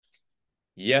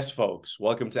Yes, folks.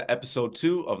 Welcome to episode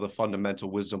 2 of the Fundamental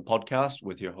Wisdom Podcast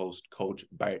with your host, Coach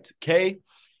Bart K.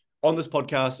 On this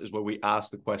podcast is where we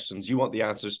ask the questions you want the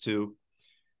answers to,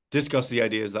 discuss the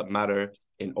ideas that matter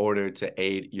in order to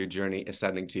aid your journey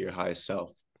ascending to your highest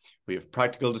self. We have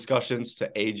practical discussions to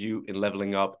aid you in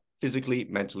leveling up physically,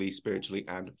 mentally, spiritually,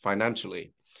 and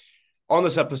financially. On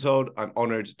this episode, I'm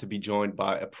honored to be joined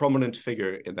by a prominent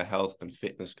figure in the health and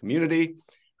fitness community,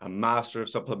 a master of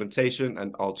supplementation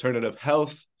and alternative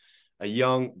health, a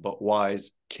young but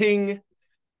wise king.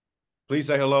 Please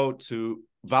say hello to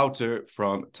Wouter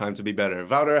from Time2BeBetter.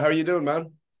 Wouter, how are you doing,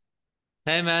 man?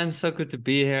 Hey man, so good to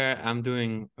be here. I'm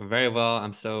doing very well.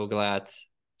 I'm so glad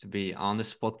to be on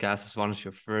this podcast as one of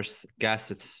your first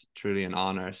guests. It's truly an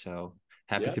honor. So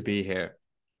happy Yeah, to be here.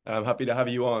 I'm happy to have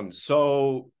you on.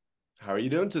 So, how are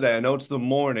you doing today? I know it's the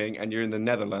morning and you're in the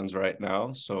Netherlands right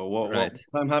now. So, what Right.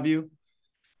 time have you?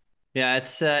 Yeah,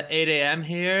 it's 8 a.m.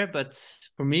 here, but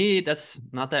for me, that's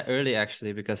not that early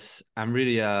actually, because I'm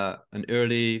really an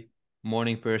early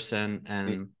morning person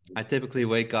and I typically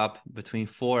wake up between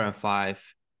 4 and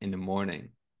 5 in the morning.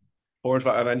 4 and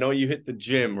 5, and I know you hit the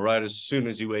gym right as soon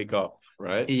as you wake up,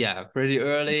 right? Yeah, pretty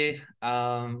early,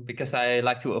 because I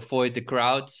like to avoid the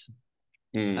crowds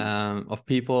Mm. of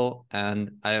people,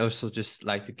 and I also just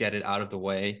like to get it out of the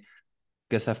way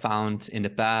because I found in the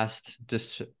past,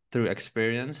 just through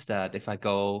experience, that if I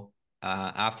go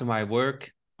after my work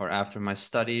or after my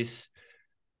studies,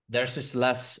 there's just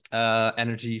less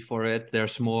energy for it.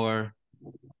 There's more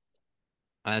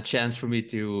chance for me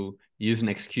to use an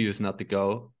excuse not to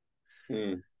go.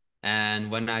 Mm.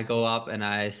 And when I go up and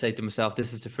I say to myself,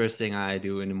 this is the first thing I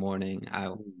do in the morning,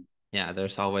 yeah,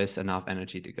 there's always enough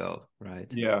energy to go,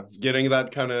 right? Yeah, getting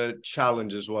that kind of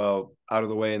challenge as well out of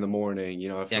the way in the morning, I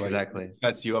Yeah, feel like it exactly.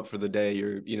 sets you up for the day.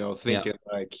 You're, Yeah. thinking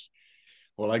like,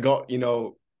 well,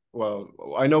 well,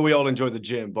 I know we all enjoy the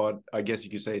gym, but I guess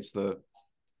you could say it's the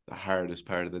hardest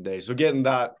part of the day. So getting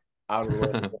that out of the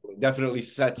way definitely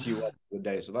sets you up for the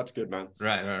day. So that's good, man.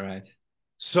 Right.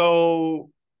 So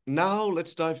now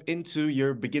let's dive into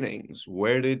your beginnings.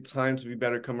 Where did Time to Be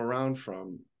Better come around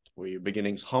from? Were your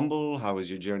beginnings humble? How was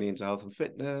your journey into health and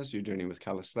fitness? Your journey with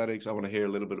calisthenics? I want to hear a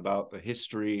little bit about the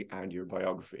history and your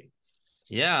biography.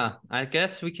 Yeah, I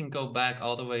guess we can go back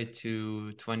all the way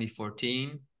to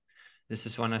 2014. This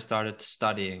is when I started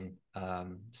studying.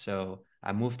 So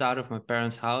I moved out of my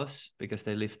parents' house because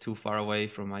they lived too far away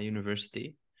from my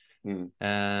university. Hmm.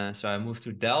 So I moved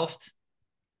to Delft.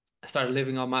 I started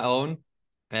living on my own.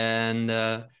 And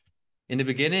in the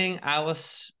beginning, I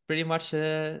was pretty much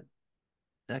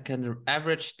like an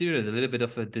average student, a little bit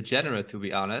of a degenerate, to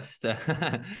be honest.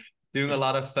 Doing a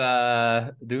lot of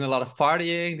partying,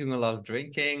 doing a lot of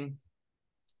drinking,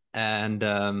 and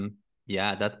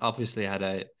yeah, that obviously had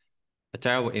a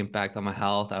terrible impact on my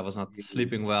health. I was not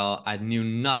sleeping well. I knew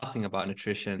nothing about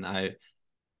nutrition. I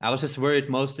was just worried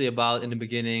mostly about in the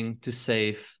beginning to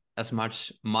save as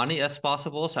much money as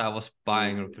possible. So I was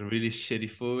buying really shitty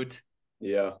food.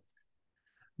 Yeah.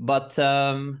 But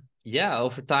yeah,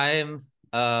 over time,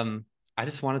 I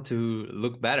just wanted to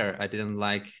look better. I didn't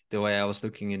like the way I was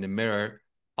looking in the mirror.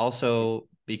 Also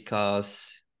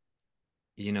because,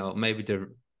 maybe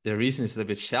the reason is a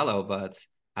bit shallow, but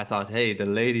I thought, hey, the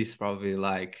ladies probably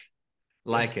like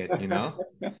it.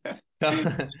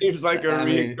 So, Seems like a I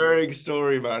mean, recurring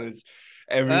story, man. It's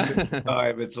every single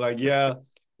time. It's like, yeah,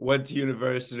 went to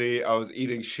university. I was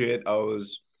eating shit. I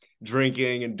was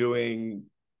drinking and doing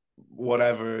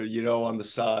whatever, on the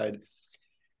side.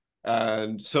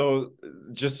 And so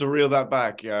just to reel that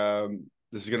back,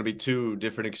 this is going to be two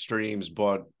different extremes,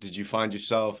 but did you find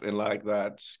yourself in like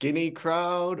that skinny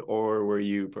crowd, or were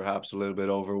you perhaps a little bit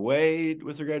overweight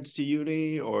with regards to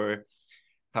uni, or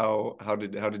how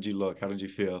did you look? How did you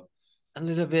feel? a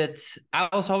little bit. I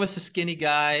was always a skinny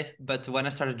guy, but when I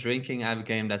started drinking, I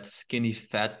became that skinny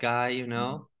fat guy.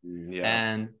 Yeah.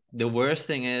 And the worst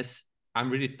thing is, I'm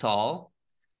really tall.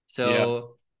 Yeah.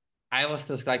 So I was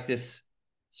just like this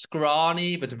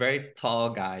scrawny but very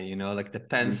tall guy, like the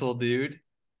pencil dude.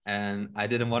 And I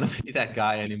didn't want to be that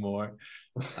guy anymore.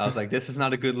 I was like, this is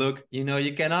not a good look.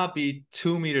 You cannot be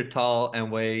 2 meter tall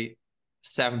and weigh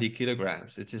 70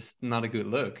 kilograms. It's just not a good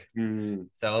look. Mm,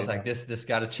 So I was yeah. like, this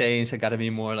got to change. I got to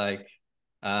be more like,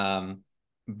 um,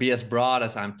 be as broad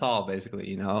as I'm tall,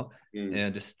 basically. Mm,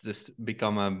 And just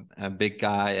become a big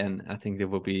guy, and I think there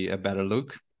will be a better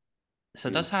look.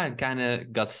 So mm, that's how I kind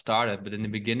of got started. But in the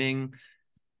beginning,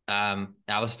 I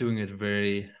was doing it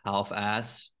very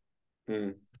half-ass.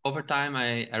 mm, Over time,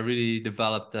 I really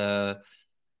developed a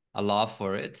love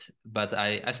for it, but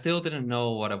I still didn't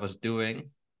know what I was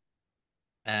doing.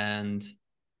 And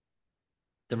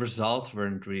the results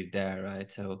weren't really there, right?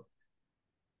 So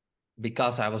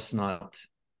because I was not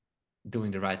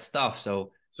doing the right stuff,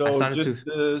 so I So started to.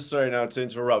 just sorry now to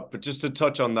interrupt, but just to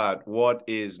touch on that, what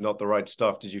is not the right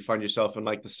stuff? Did you find yourself in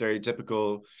like the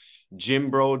stereotypical gym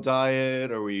bro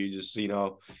diet, or were you just,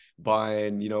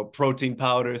 buying, protein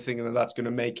powder thinking that that's going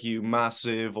to make you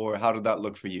massive, or how did that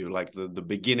look for you? Like the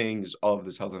beginnings of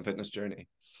this health and fitness journey?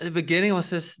 At the beginning was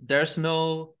just there's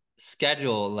no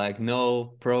schedule, like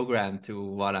no program to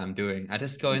what I'm doing. I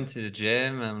just go into the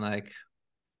gym and I'm like,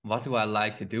 what do I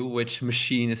like to do? Which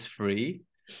machine is free?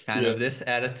 Kind Yeah. of this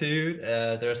attitude.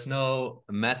 There's no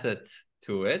method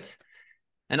to it.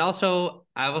 And also,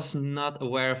 I was not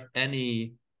aware of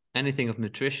anything of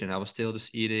nutrition. I was still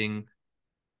just eating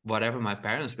whatever my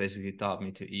parents basically taught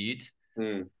me to eat.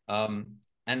 Mm. Um,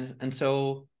 and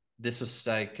so this was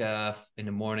like in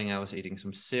the morning I was eating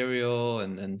some cereal,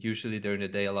 and then usually during the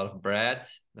day a lot of bread,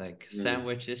 like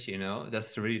sandwiches.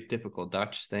 That's a really typical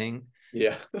Dutch thing.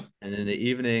 Yeah. And in the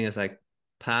evening it's like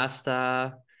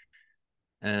pasta.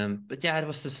 But yeah, it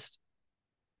was just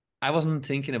I wasn't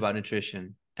thinking about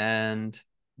nutrition, and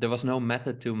there was no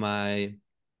method to my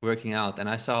working out. And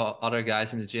I saw other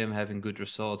guys in the gym having good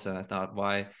results, and I thought,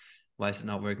 why is it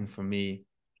not working for me?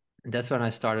 And that's when I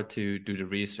started to do the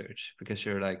research, because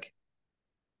you're like,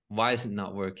 why is it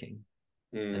not working?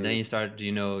 And then Mm. you start,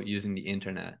 using the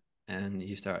internet, and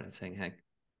you started saying, hey,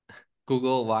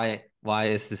 Google, why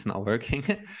is this not working?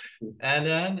 And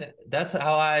then that's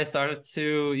how I started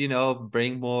to,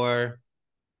 bring more.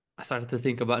 I started to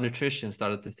think about nutrition,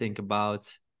 started to think about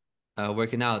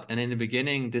working out. And in the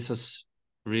beginning, this was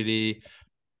really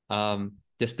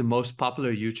just the most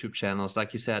popular YouTube channels.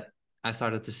 Like you said, I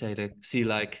started to see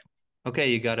like, okay,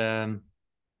 you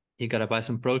gotta buy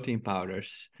some protein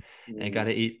powders, and you Mm.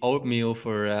 gotta eat oatmeal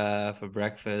for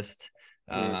breakfast,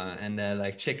 Mm. and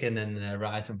like chicken and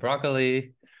rice and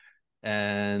broccoli,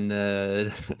 and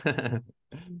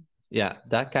yeah,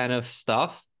 that kind of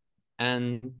stuff.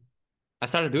 And I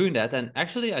started doing that, and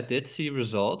actually, I did see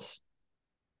results.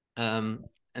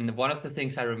 And one of the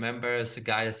things I remember is a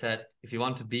guy that said, if you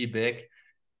want to be big,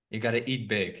 you gotta eat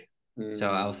big. So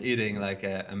I was Mm. eating like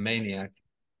a maniac.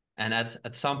 And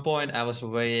at some point I was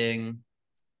weighing,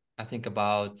 I think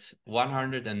about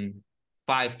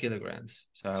 105 kilograms.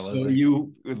 So I was So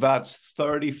like, that's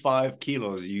 35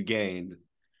 kilos you gained.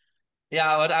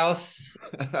 yeah, but I was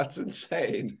That's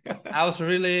insane. I was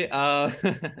really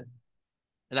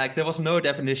like there was no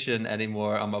definition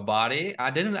anymore on my body.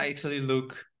 I didn't actually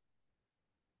look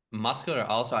muscular.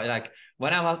 Also, I like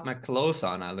when I had my clothes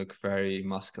on, I look very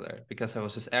muscular, because I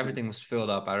was just everything was filled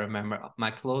up. I remember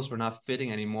my clothes were not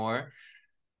fitting anymore.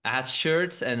 I had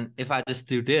shirts, and if I just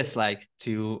do this, like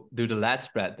to do the lat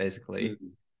spread, basically,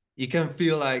 Mm. you can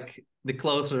feel like the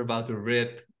clothes are about to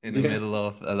rip in the Yeah. middle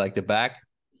of like the back.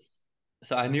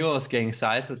 So I knew I was getting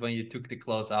size, but when you took the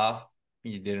clothes off,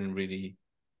 you didn't really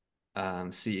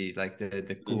see like the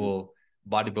Mm. cool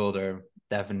bodybuilder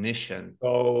definition.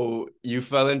 So you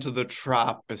fell into the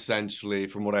trap, essentially,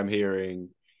 from what I'm hearing,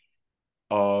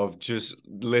 of just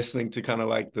listening to kind of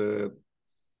like the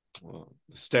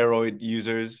steroid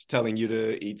users telling you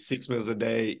to eat 6 meals a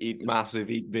day, eat massive,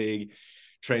 eat big,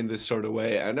 train this sort of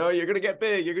way. I know you're gonna get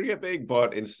big, you're gonna get big,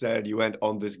 but instead you went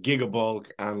on this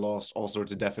gigabulk and lost all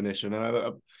sorts of definition.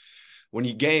 And when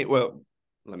you gain, well,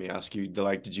 let me ask you,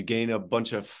 like, did you gain a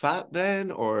bunch of fat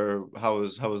then, or how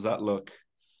was that look?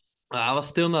 I was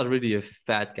still not really a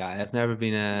fat guy. I've never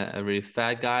been a really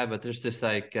fat guy, but there's just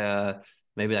like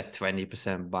maybe like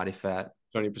 20% body fat.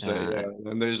 20%, Uh,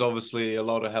 yeah. And there's obviously a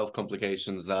lot of health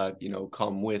complications that,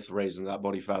 come with raising that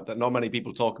body fat that not many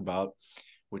people talk about,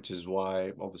 which is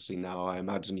why obviously now I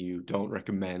imagine you don't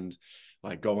recommend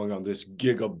like going on this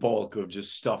giga bulk of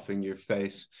just stuffing your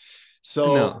face.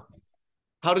 So no.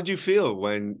 how did you feel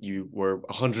when you were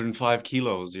 105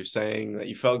 kilos? You're saying that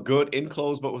you felt good in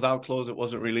clothes, but without clothes, it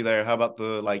wasn't really there. How about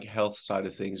the like health side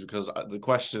of things? Because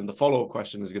the follow-up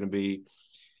question is going to be,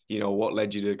 what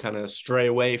led you to kind of stray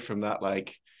away from that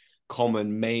like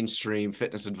common mainstream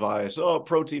fitness advice? Oh,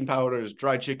 protein powders,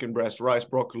 dry chicken breast, rice,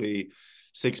 broccoli,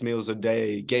 6 meals a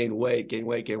day, gain weight, gain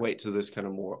weight, gain weight, to this kind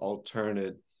of more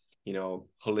alternate,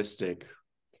 holistic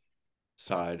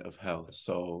side of health.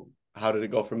 So how did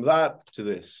it go from that to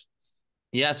this?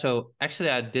 Yeah, so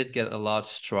actually I did get a lot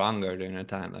stronger during that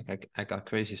time. Like I got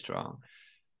crazy strong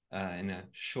in a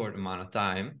short amount of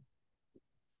time.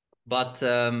 But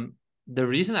the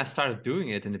reason I started doing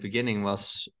it in the beginning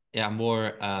was, yeah,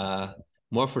 more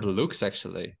for the looks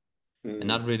actually, and Mm.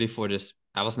 not really for this.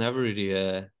 I was never really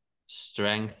a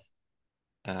strength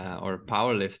or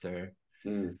power lifter.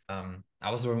 Mm.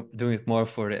 I was doing it more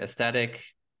for the aesthetic,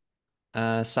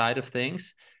 side of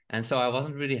things. And so I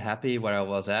wasn't really happy where I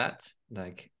was at.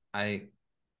 Like I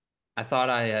thought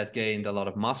I had gained a lot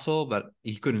of muscle, but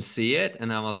he couldn't see it.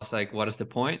 And I was like, what is the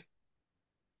point?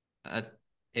 Uh,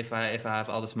 if I have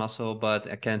all this muscle, but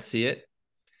I can't see it.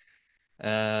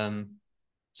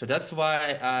 So that's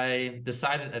why I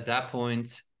decided at that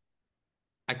point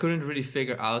I couldn't really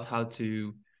figure out how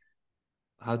to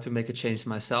make a change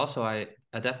myself. So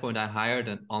at that point I hired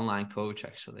an online coach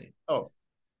actually. Oh,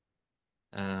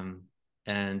 Um,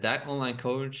 and that online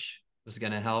coach was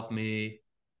gonna help me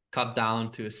cut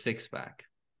down to a six pack.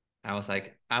 I was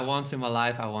like, I once in my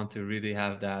life I want to really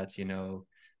have that,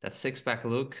 that six pack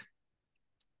look,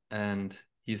 and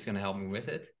he's gonna help me with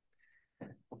it.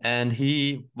 And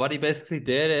what he basically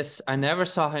did is I never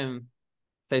saw him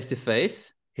face to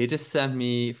face. He just sent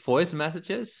me voice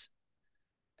messages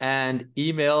and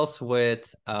emails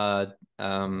with a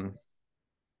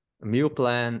meal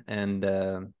plan and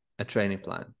a training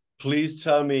plan. please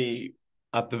tell me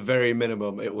at the very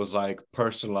minimum it was like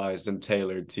personalized and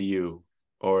tailored to you.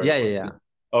 Or Yeah, yeah, yeah.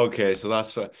 okay, so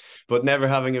that's what, but never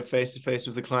having a face to face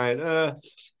with the client,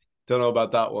 don't know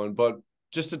about that one. But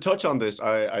just to touch on this,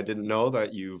 I didn't know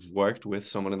that you've worked with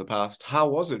someone in the past. How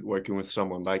was it working with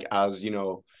someone? Like, as you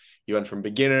know, you went from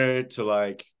beginner to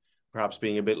like perhaps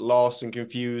being a bit lost and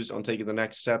confused on taking the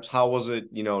next steps. How was it,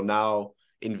 now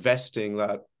investing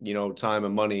that, time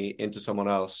and money into someone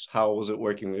else? How was it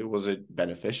working? Was it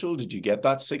beneficial? Did you get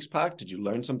that six pack? Did you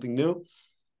learn something new?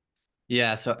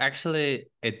 Yeah, so actually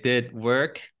it did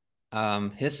work.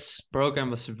 His program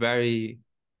was very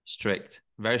strict,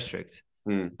 very strict.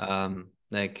 Mm.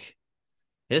 Like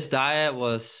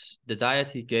the diet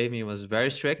he gave me was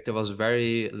very strict. There was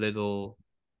very little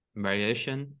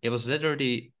variation. It was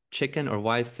literally chicken or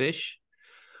white fish,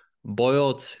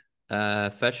 boiled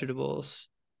vegetables.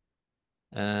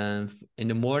 And in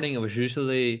the morning, it was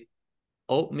usually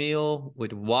oatmeal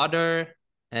with water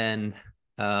and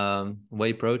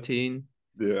whey protein.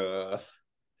 Yeah.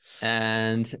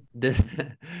 And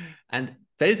and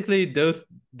basically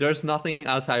there's nothing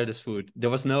outside of this food. There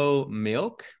was no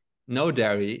milk, no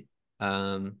dairy,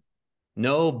 um,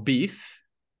 no beef.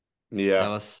 That Yeah.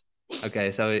 was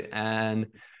okay. So and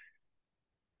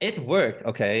it worked.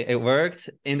 Okay, it worked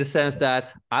in the sense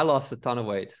that I lost a ton of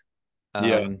weight.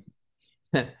 Yeah. Um,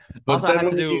 But also, I then had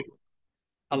to when you, do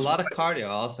a lot of cardio.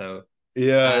 Also,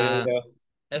 yeah, uh, yeah,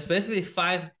 it's basically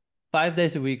five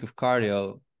days a week of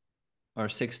cardio or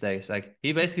 6 days. Like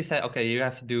he basically said, okay, you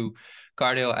have to do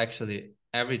cardio actually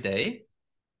every day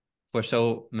for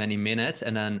so many minutes,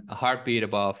 and then a heartbeat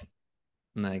above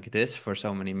like this for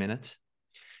so many minutes.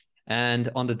 And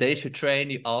on the days you train,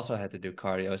 you also had to do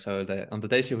cardio. So on the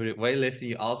days you were weightlifting,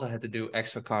 you also had to do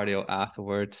extra cardio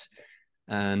afterwards.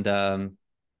 And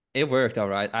it worked all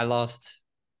right. I lost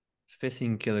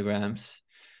 15 kilograms,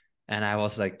 and I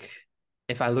was like,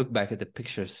 if I look back at the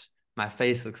pictures, my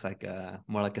face looks like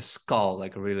more like a skull,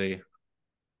 like really,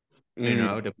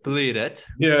 yeah. depleted.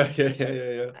 Yeah, yeah,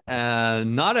 yeah, yeah,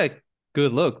 Not a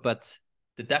good look, but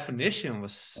the definition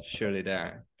was surely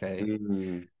there. yeah.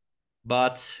 Okay.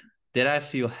 But did I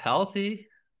feel healthy?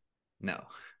 No.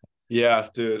 Yeah,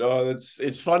 dude. Oh,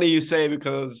 it's funny you say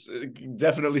because it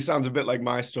definitely sounds a bit like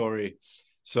my story.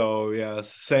 So yeah,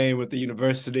 same with the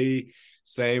university,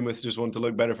 same with just wanting to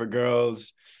look better for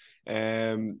girls.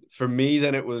 For me,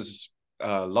 then it was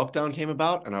lockdown came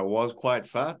about and I was quite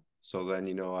fat. So then,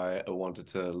 I wanted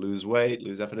to lose weight,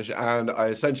 lose definition, and I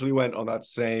essentially went on that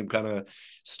same kind of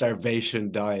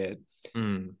starvation diet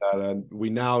Mm. that we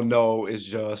now know is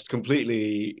just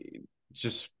completely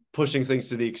just pushing things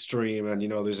to the extreme. And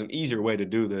there's an easier way to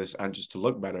do this and just to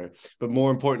look better, but more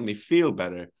importantly feel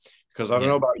better. Because I don't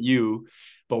know Yeah. about you,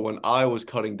 but when I was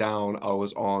cutting down, I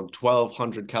was on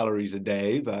 1,200 calories a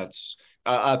day. That's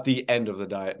at the end of the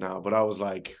diet now, but I was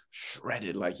like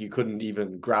shredded, like you couldn't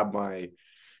even grab my,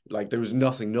 like there was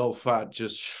nothing, no fat,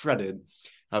 just shredded.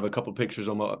 I have a couple pictures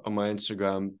on my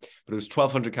Instagram, but it was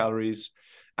 1,200 calories,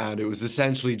 and it was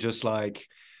essentially just like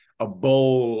a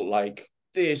bowl like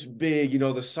this big,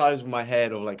 the size of my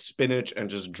head, of like spinach and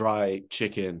just dry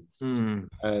chicken. Mm.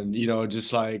 And,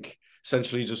 just like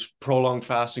essentially just prolonged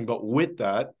fasting. But with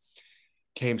that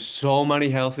came so many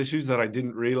health issues that I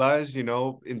didn't realize, in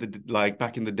the like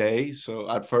back in the day. So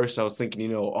at first I was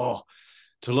thinking, oh,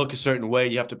 to look a certain way,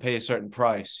 you have to pay a certain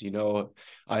price. I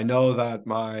know that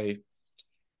I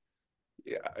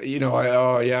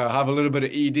have a little bit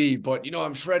of ED, but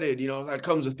I'm shredded. That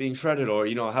comes with being shredded, or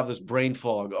I have this brain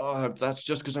fog. Oh, that's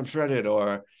just because I'm shredded,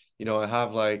 or I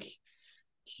have like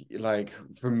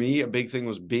for me, a big thing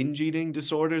was binge eating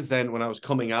disorder. Then when I was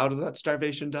coming out of that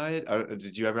starvation diet,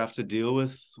 did you ever have to deal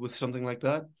with something like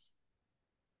that?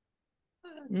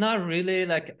 Not really.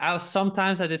 Like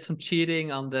sometimes I did some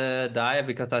cheating on the diet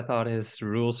because I thought his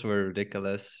rules were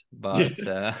ridiculous,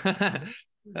 Yeah.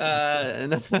 but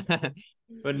uh,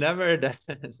 but never that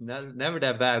never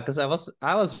that bad because I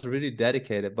was really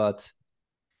dedicated. But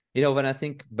when I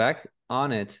think back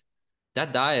on it,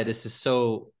 that diet is just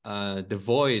so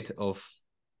devoid of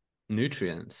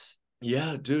nutrients.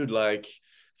 Yeah, dude, like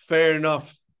fair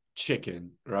enough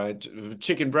chicken, right?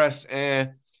 Chicken breast,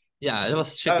 Yeah, it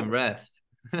was chicken that's breast.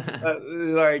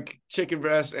 like chicken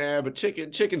breast, but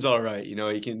chicken's all right. You know,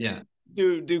 you Yeah,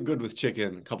 can do good with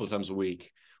chicken a couple of times a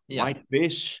week. yeah, White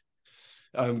fish,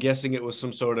 I'm guessing it was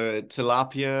some sort of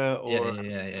tilapia yeah, or yeah,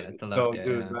 yeah, yeah. so, Tilapia,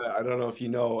 dude. yeah. I don't know if you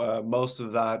know, most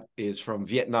of that is from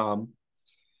Vietnam,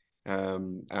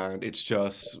 and it's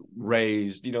just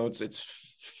raised. You know, it's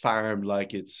farmed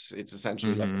like it's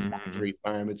essentially like a Mm-hmm. factory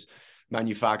farm. It's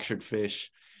manufactured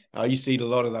fish. I used to eat a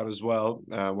lot of that as well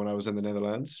when I was in the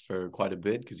Netherlands for quite a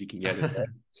bit because you can get it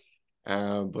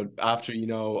there. But after,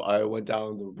 I went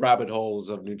down the rabbit holes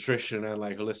of nutrition and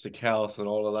like holistic health and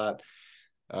all of that,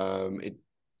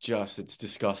 it's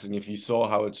disgusting. If you saw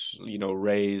how it's,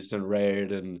 raised and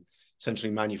reared and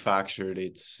essentially manufactured,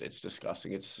 it's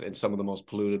disgusting. It's some of the most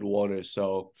polluted waters.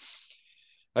 So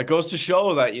that goes to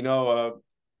show that, a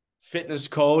fitness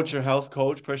coach or health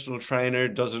coach, personal trainer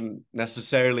doesn't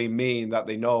necessarily mean that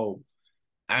they know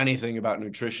anything about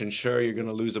nutrition. Sure, you're going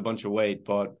to lose a bunch of weight,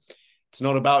 but it's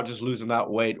not about just losing that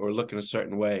weight or looking a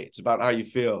certain way. It's about how you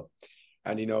feel.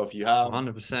 And, if you have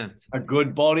 100%. a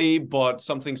good body, but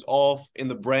something's off in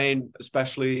the brain,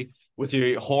 especially with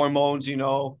your hormones,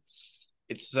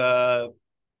 it's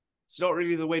it's not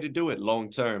really the way to do it long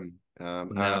term.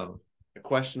 And No. a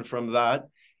question from that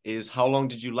is, how long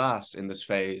did you last in this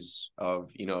phase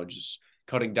of, just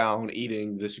cutting down,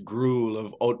 eating this gruel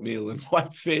of oatmeal and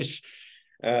white fish?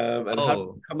 And how did you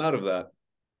Oh, come out of that?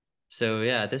 so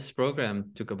yeah, this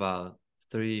program took about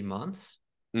 3 months,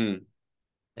 Mm.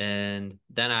 and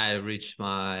then I reached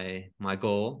my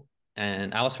goal,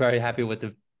 and I was very happy with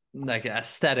the like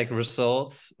aesthetic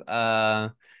results,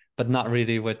 but not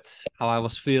really with how I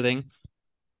was feeling.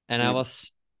 And I Mm.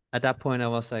 was at that point, I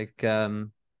was like,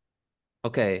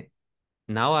 okay,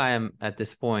 now I am at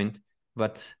this point,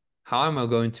 but how am I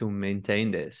going to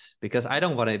maintain this? Because I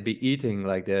don't want to be eating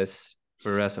like this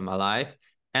for the rest of my life.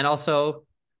 And also,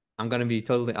 I'm going to be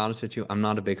totally honest with you, I'm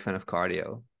not a big fan of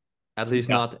cardio, at least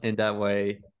Yeah. not in that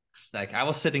way. Like I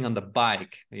was sitting on the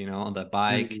bike, on the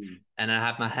bike, Mm. and I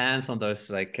had my hands on those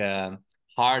like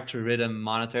heart rhythm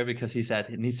monitor because he said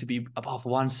it needs to be above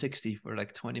 160 for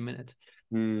like 20 minutes.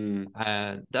 Mm.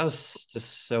 That was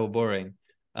just so boring.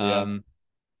 Yeah. Um,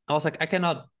 I was like, I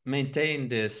cannot maintain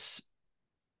this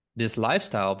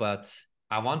lifestyle, but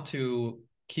I want to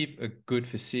keep a good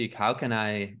physique. How can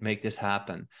I make this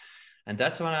happen? And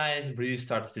that's when I really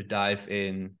started to dive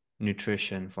in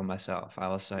nutrition for myself. I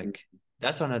was Mm. like,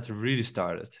 that's when it really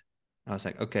started. I was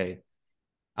like, okay,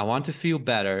 I want to feel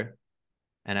better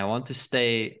and I want to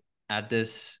stay at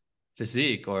this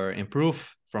physique or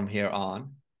improve from here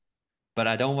on. But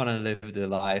I don't want to live the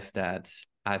life that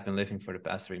I've been living for the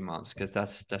past 3 months because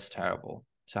that's terrible.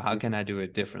 So how can I do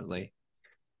it differently?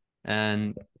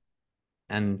 And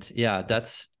yeah,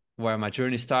 that's where my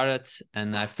journey started,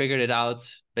 and I figured it out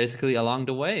basically along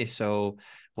the way. So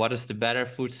what is the better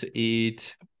foods to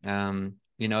eat?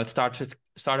 It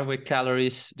started with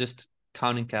calories, just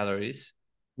counting calories,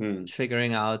 Mm.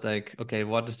 figuring out like, okay,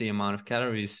 what is the amount of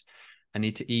calories I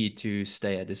need to eat to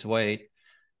stay at this weight?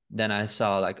 Then I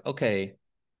saw like, okay,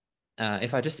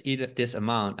 if I just eat this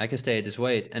amount, I can stay at this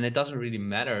weight. And it doesn't really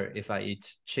matter if I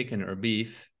eat chicken or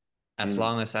beef. As Mm.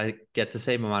 long as I get the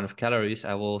same amount of calories,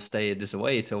 I will stay at this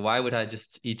weight. So why would I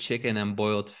just eat chicken and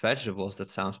boiled vegetables? That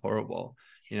sounds horrible.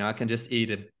 I can just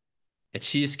eat a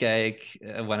cheesecake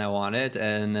when I want it,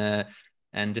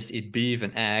 and just eat beef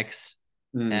and eggs,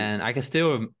 Mm. and I can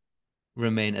still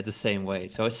remain at the same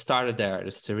weight. So it started there.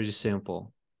 It's really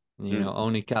simple, Mm.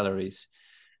 only calories.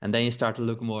 And then you start to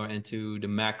look more into the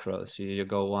macros. You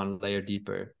go one layer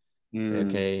deeper. Say, Mm.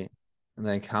 okay,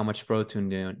 like how much protein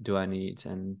do I need?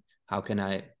 And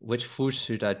which food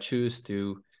should I choose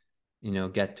to,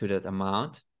 get to that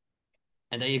amount?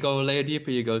 And then you go a layer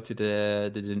deeper, you go to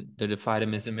the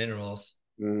vitamins and minerals,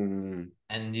 Mm.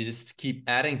 and you just keep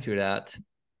adding to that.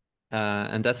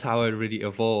 And that's how it really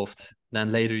evolved.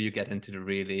 Then later you get into the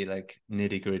really like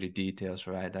nitty gritty details,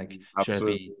 right? Like should I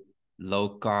Absolutely. be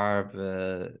low carb,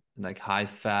 like high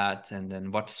fat, and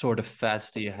then what sort of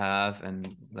fats do you have,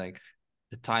 and like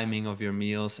the timing of your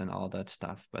meals and all that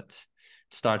stuff. But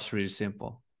it starts really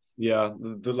simple. Yeah,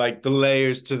 like the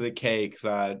layers to the cake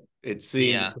that it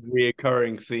seems Yeah, it's a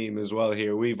reoccurring theme as well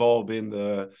here. We've all been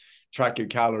the track your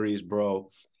calories, bro.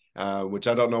 Which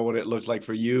I don't know what it looked like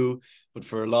for you, but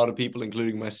for a lot of people,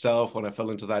 including myself, when I fell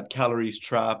into that calories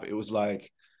trap, it was like,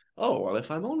 oh, well,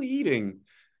 if I'm only eating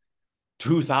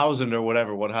 2,000 or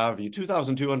whatever, what have you,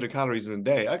 2,200 calories in a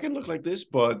day, I can look like this,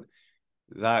 but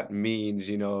that means,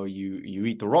 you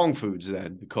eat the wrong foods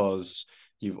then, because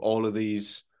you've all of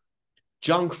these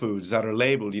junk foods that are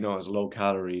labeled, as low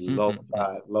calorie, low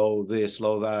fat, low this,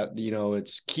 low that,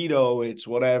 it's keto, it's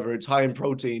whatever, it's high in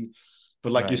protein.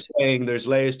 But like you're saying, there's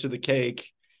layers to the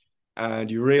cake,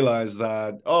 and you realize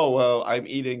that, oh, well, I'm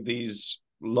eating these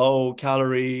low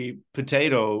calorie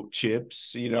potato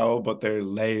chips, but they're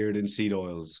layered in seed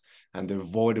oils and they're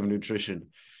void of nutrition.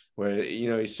 Where,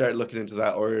 you start looking into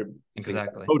that, or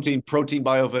Exactly. protein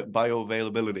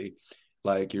bioavailability.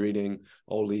 Like you're eating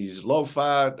all these low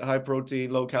fat, high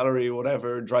protein, low calorie,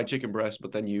 whatever, dry chicken breast,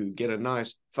 but then you get a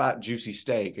nice fat, juicy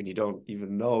steak and you don't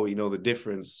even know, the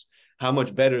difference, how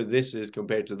much better this is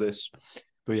compared to this.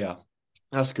 But yeah,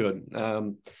 that's good.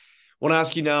 Want to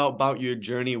ask you now about your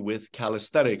journey with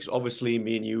calisthenics. Obviously,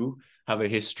 me and you have a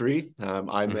history.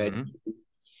 I met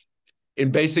in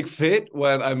Basic Fit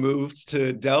when I moved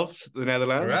to Delft, the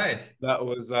Netherlands. Right. That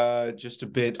was just a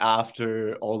bit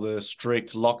after all the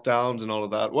strict lockdowns and all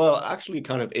of that. Well, actually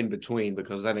kind of in between,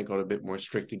 because then it got a bit more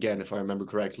strict again, if I remember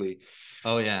correctly.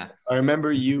 Oh, yeah. I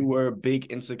remember you were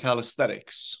big into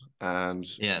calisthenics. And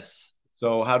yes.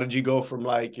 So how did you go from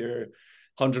like your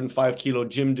 105 kilo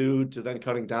gym dude to then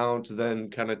cutting down to then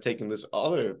kind of taking this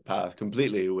other path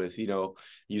completely with,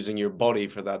 using your body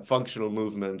for that functional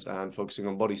movement and focusing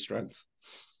on body strength?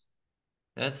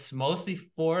 That's mostly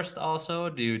forced also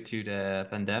due to the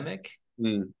pandemic.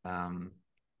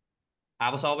 I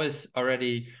was always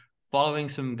already following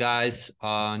some guys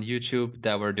on YouTube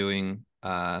that were doing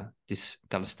this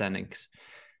calisthenics,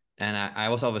 and I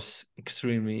was always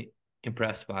extremely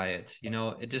impressed by it.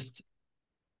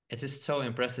 It's just so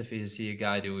impressive if you see a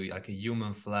guy do like a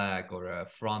human flag or a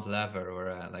front lever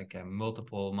or like a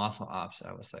multiple muscle ups.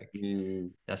 I was like,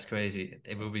 that's crazy.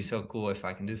 It would be so cool if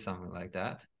I can do something like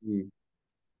that.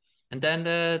 And then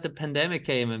the pandemic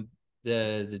came and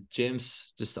the gyms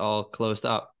just all closed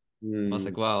up. I was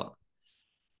like, well,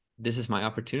 this is my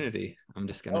opportunity. I'm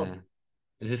just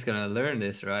gonna learn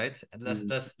this, right? And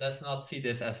let's not see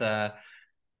this as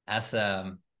as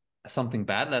something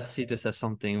bad. Let's see this as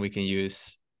something we can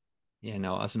use,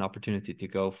 as an opportunity to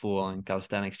go full on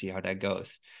calisthenics, see how that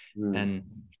goes. And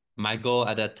my goal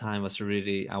at that time was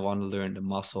really, I want to learn the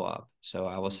muscle up. So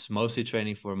I was mostly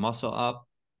training for muscle up.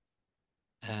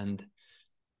 And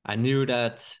I knew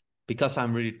that because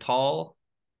I'm really tall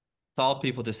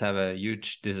people just have a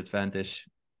huge disadvantage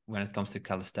when it comes to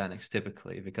calisthenics,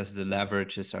 typically, because the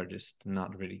leverages are just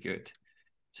not really good.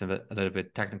 It's a little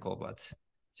bit technical, but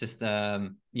it's just,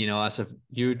 as a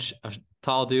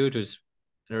tall dude who's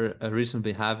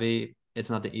reasonably heavy, it's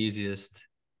not the easiest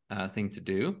thing to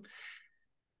do.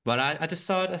 But I just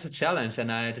saw it as a challenge,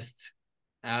 and I just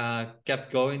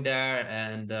kept going there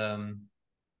and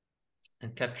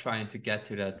kept trying to get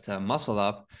to that muscle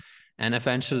up, and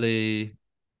eventually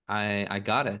I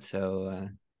got it. So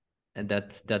and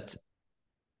that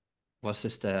was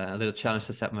just a little challenge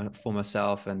to set for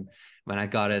myself. And when I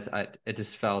got it, it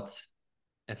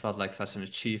felt like such an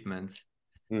achievement.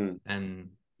 And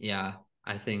yeah,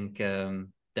 I think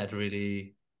that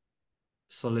really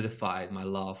solidified my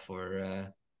love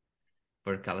for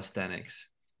calisthenics.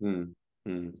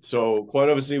 So quite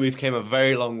obviously we've came a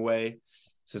very long way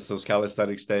since those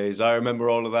calisthenics days. I remember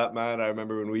all of that, man. I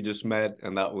remember when we just met,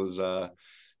 and that was a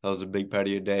big part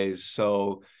of your days.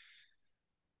 So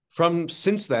from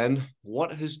since then,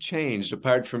 what has changed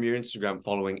apart from your Instagram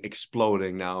following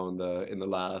exploding now in the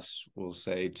last, we'll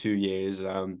say, 2 years?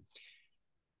 From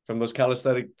those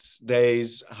calisthenics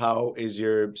days, how is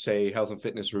your, say, health and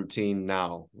fitness routine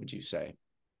now, would you say?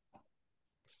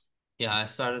 Yeah, I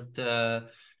started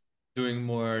doing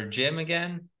more gym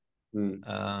again.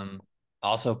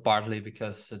 Also partly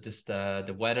because just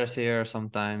the weather's here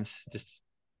sometimes just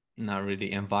not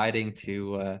really inviting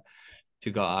to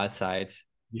go outside.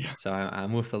 Yeah. So I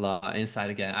moved a lot inside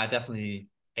again. I definitely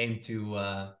aim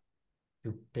to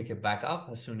pick it back up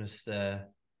as soon as the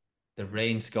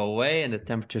rains go away and the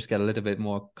temperatures get a little bit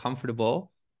more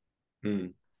comfortable.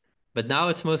 But now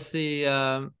it's mostly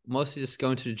just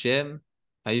going to the gym.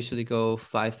 I usually go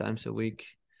 5 times a week.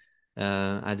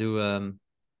 I do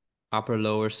upper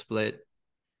lower split,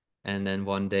 and then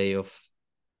one day of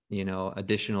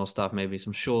additional stuff, maybe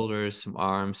some shoulders, some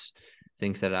arms,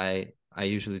 things that I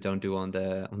usually don't do on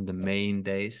the main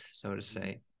days, so to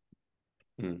say.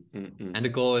 And the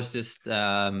goal is just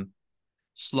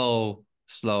slow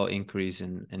slow increase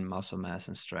in muscle mass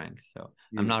and strength. So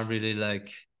I'm not really like,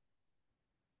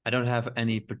 I don't have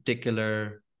any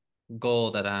particular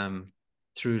goal that I'm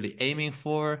truly aiming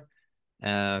for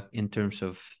in terms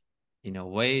of,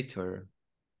 weight or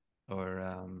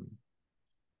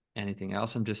anything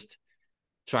else. I'm just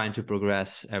trying to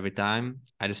progress every time.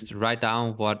 I just write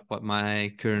down what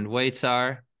my current weights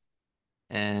are,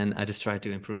 and I just try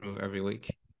to improve every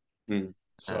week.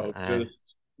 So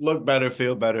just look better,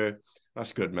 feel better.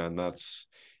 That's good, man. That's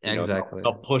exactly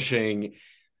not pushing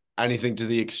anything to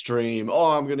the extreme.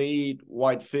 Oh, I'm gonna eat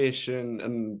white fish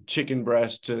and chicken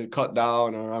breast to cut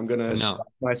down, or I'm gonna stuff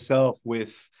myself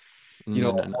with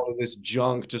no. all of this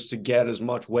junk just to get as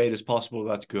much weight as possible.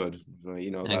 That's good.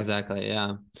 Exactly,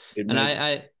 yeah. And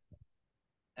I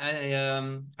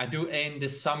do aim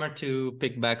this summer to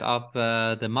pick back up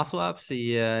the muscle up,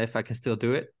 see if I can still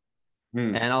do it.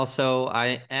 And also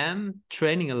I am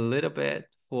training a little bit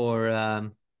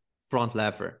for front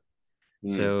lever.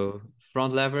 So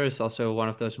front lever is also one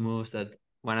of those moves that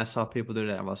when I saw people do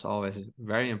that, I was always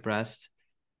very impressed.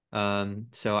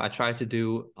 So I try to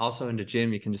do also in the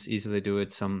gym, you can just easily do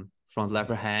it some front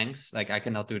lever hangs. Like I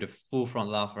cannot do the full front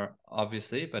lever,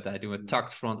 obviously, but I do a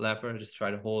tucked front lever. I just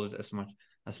try to hold it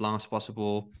as long as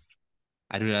possible.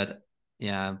 I do that,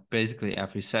 basically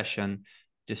every session,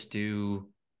 just to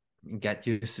get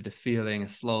used to the feeling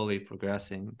and slowly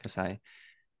progressing. Because I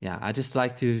just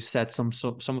like to set some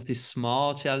of these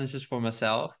small challenges for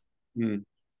myself to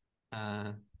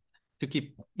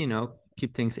keep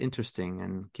things interesting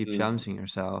and keep challenging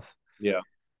yourself. Yeah.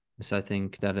 So I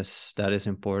think that is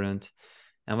important.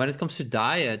 And when it comes to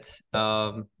diet,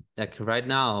 like right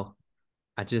now,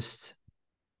 I just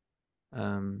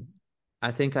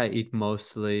I think I eat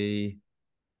mostly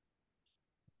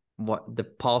what the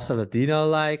Paul Saladino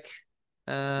like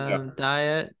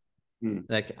diet.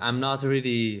 Like I'm not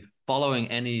really following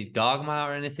any dogma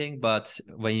or anything, but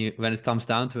when it comes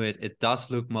down to it, it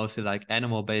does look mostly like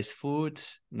animal-based food,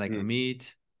 like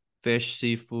meat, fish,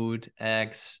 seafood,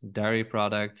 eggs, dairy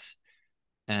products,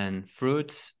 and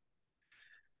fruits.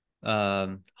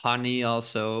 Honey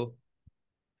also.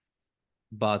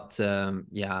 But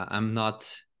I'm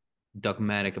not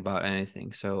dogmatic about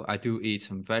anything. So I do eat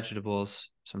some vegetables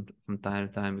from time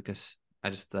to time because I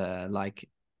just like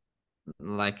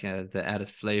the added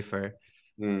flavor.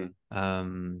 And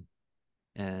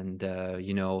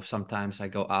sometimes I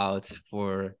go out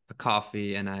for a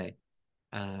coffee and I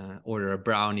order a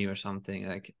brownie or something.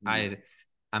 Like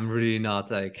I'm really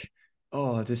not like,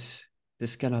 oh, this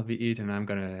cannot be eaten. I'm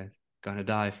gonna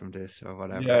die from this or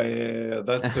whatever. Yeah.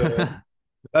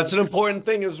 That's an important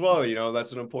thing as well.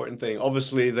 That's an important thing.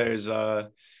 Obviously, there's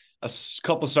a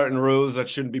couple certain rules that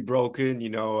shouldn't be broken.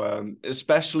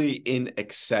 Especially in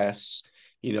excess.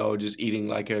 Just eating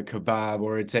like a kebab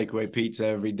or a takeaway pizza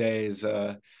every day is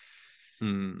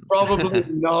probably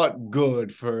not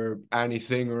good for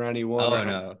anything or anyone or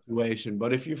any situation.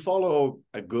 But if you follow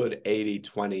a good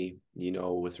 80-20,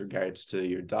 with regards to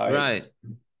your diet, right,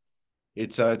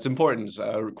 it's important.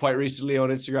 Quite recently on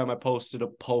Instagram, I posted a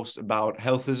post about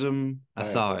healthism. I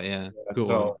saw it. Yeah, good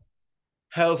so one.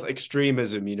 Health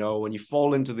extremism, when you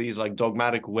fall into these like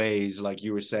dogmatic ways, like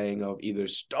you were saying, of either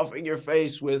stuffing your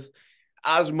face with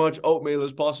as much oatmeal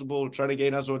as possible, trying to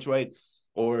gain as much weight,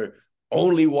 or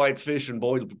only white fish and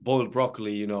boiled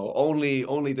broccoli,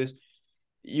 only this.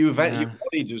 Your body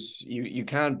just you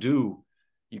can't do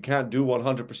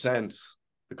 100%,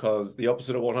 because the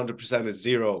opposite of 100% is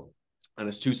zero, and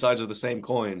it's two sides of the same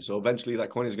coin. So eventually that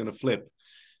coin is going to flip.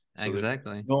 So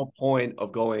exactly. No point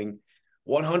of going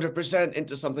 100%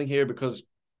 into something here, because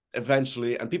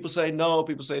eventually, and people say no,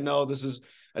 this is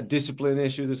a discipline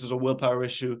issue, this is a willpower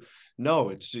issue. No,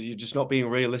 it's you're just not being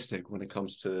realistic when it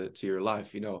comes to your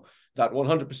life. That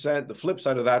 100%, the flip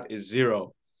side of that is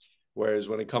zero. Whereas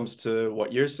when it comes to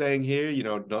what you're saying here,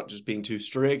 not just being too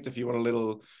strict. If you want a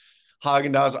little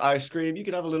Haagen-Dazs ice cream, you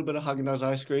can have a little bit of Haagen-Dazs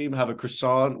ice cream, have a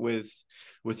croissant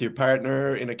with your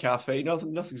partner in a cafe.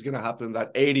 Nothing's going to happen.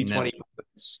 That 80-20,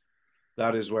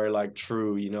 that is where like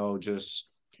true, just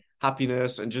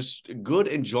happiness and just good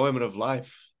enjoyment of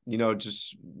life,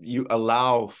 just you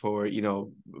allow for,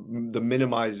 the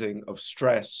minimizing of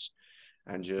stress,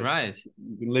 and just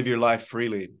you can live your life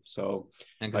freely. So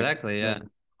exactly,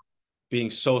 being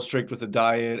so strict with the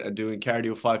diet and doing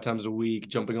cardio 5 times a week,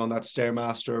 jumping on that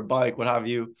Stairmaster or bike, what have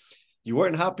you, you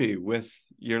weren't happy with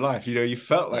your life. You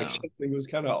felt like something was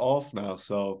kind of off now.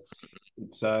 So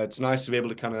it's nice to be able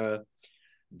to kind of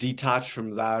detach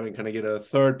from that and kind of get a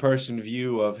third person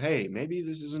view of, hey, maybe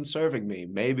this isn't serving me.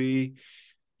 Maybe,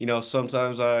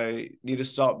 sometimes I need to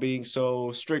stop being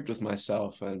so strict with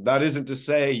myself. And that isn't to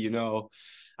say,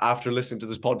 after listening to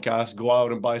this podcast, go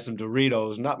out and buy some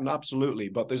Doritos. Not absolutely,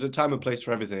 but there's a time and place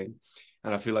for everything.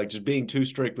 And I feel like just being too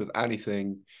strict with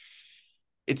anything,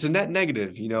 it's a net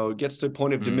negative. It gets to a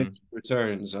point of diminishing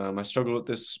returns. I struggled with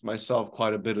this myself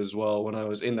quite a bit as well when I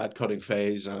was in that cutting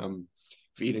phase, of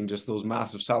eating just those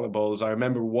massive salad bowls. I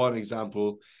remember one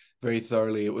example very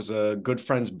thoroughly. It was a good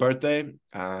friend's birthday,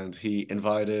 and he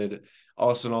invited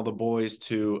us and all the boys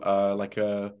to like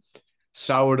a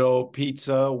sourdough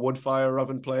pizza wood fire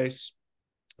oven place.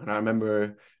 And I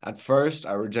remember at first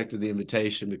I rejected the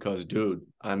invitation because, dude,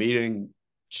 I'm eating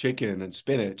chicken and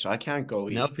spinach. I can't go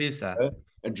No eat pizza.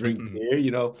 and drink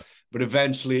beer. But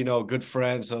eventually, good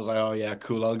friends. So I was like, oh yeah,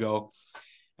 cool, I'll go.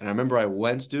 And I remember I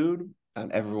went, dude,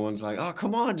 and everyone's like, oh,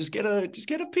 come on, just get a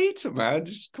pizza, man.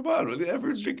 Just come on.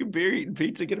 Everyone's drinking beer, eating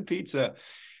pizza, get a pizza.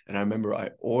 And I remember I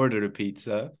ordered a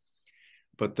pizza,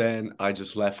 but then I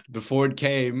just left. Before it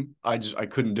came, I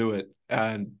couldn't do it.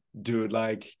 And dude,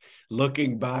 like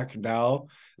looking back now,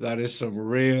 that is some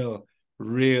real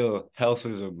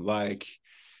healthism. Like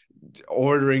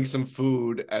ordering some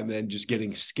food and then just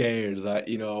getting scared that,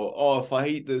 oh, if I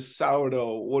eat this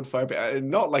sourdough wood fire,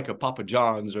 not like a Papa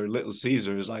John's or Little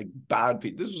Caesars, like bad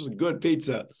pizza. This was a good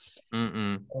pizza.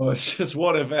 Oh, it's just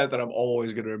one event that I'm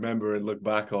always going to remember and look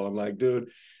back on. Like, dude,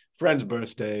 friend's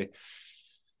birthday,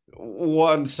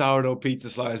 one sourdough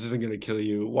pizza slice isn't going to kill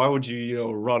you. Why would you,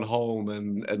 run home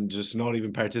and just not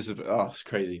even participate? Oh, it's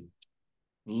crazy.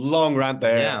 Long rant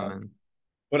there. Yeah, man.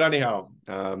 But anyhow,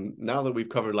 now that we've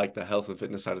covered like the health and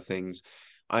fitness side of things,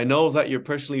 I know that you're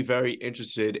personally very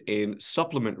interested in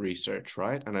supplement research,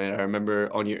 right? And I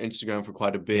remember on your Instagram for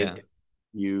quite a bit,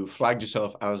 you flagged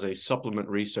yourself as a supplement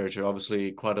researcher.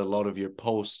 Obviously, quite a lot of your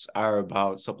posts are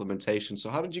about supplementation. So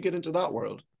how did you get into that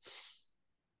world?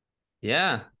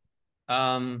 Yeah.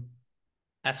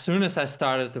 As soon as I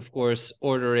started, of course,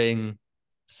 ordering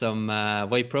some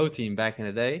whey protein back in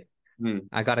the day,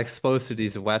 I got exposed to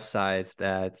these websites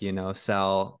that,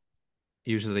 sell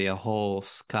usually a whole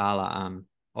scala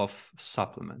of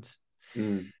supplements.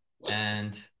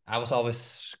 And I was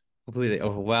always completely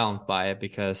overwhelmed by it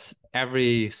because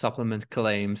every supplement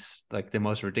claims like the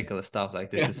most ridiculous stuff.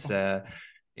 Like this is,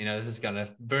 this is going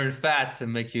to burn fat to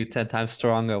make you 10 times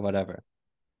stronger, whatever.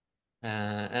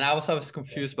 And I was always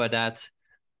confused by that.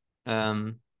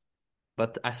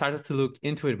 But I started to look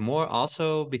into it more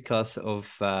also because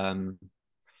of a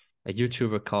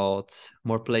YouTuber called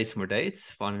More Plays, More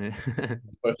Dates. Fun.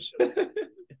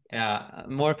 Yeah,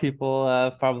 more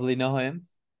people probably know him.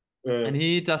 And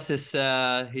he does this,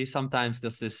 he sometimes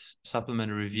does this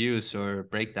supplement reviews or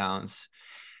breakdowns.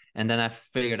 And then I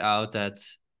figured out that,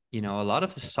 a lot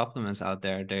of the supplements out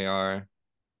there, they are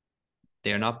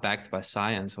not backed by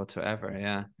science whatsoever.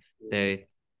 Yeah.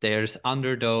 They're just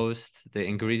underdosed. The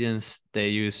ingredients they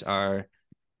use are,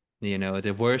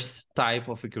 the worst type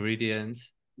of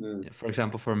ingredients. For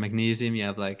example, for magnesium, you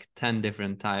have like 10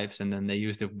 different types, and then they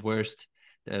use the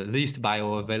least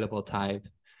bioavailable type.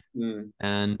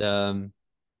 And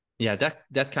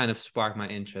that kind of sparked my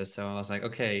interest. So I was like,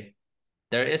 okay,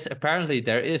 there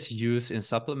is use in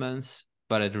supplements,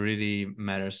 but it really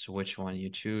matters which one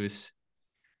you choose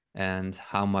and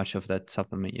how much of that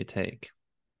supplement you take.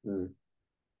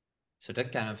 So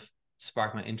that kind of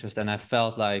sparked my interest, and I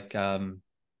felt like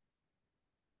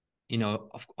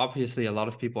obviously a lot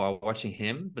of people are watching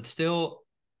him, but still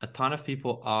a ton of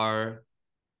people are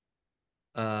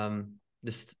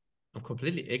just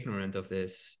completely ignorant of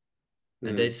this.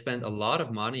 And they spend a lot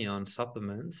of money on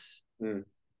supplements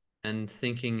and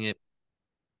thinking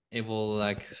it will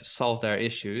like solve their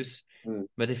issues.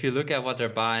 But if you look at what they're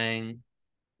buying,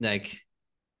 like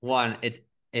one, it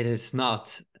is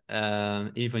not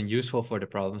even useful for the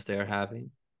problems they are having.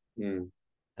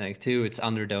 Like two, it's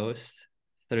underdosed.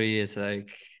 Three, it's like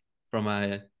from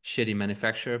a shitty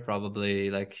manufacturer, probably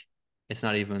like it's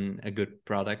not even a good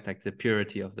product. Like the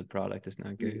purity of the product is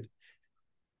not good.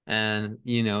 And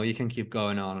you can keep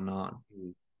going on and on.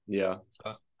 Yeah.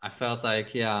 So I felt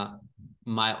like,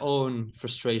 my own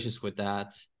frustrations with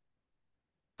that,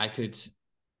 I could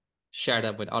share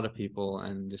that with other people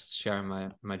and just share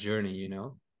my journey,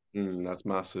 That's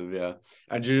massive. Yeah.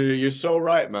 And you're so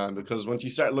right, man, because once you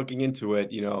start looking into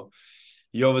it,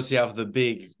 you obviously have the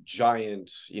big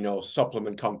giant,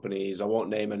 supplement companies. I won't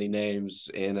name any names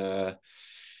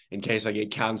in case I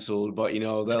get canceled, but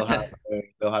they'll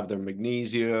have their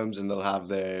magnesiums and they'll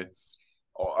have a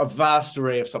vast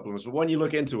array of supplements. But when you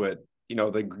look into it,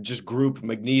 they just group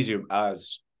magnesium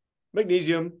as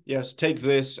magnesium. Yes, take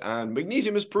this, and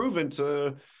magnesium is proven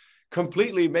to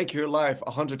completely make your life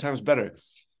 100 times better.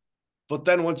 But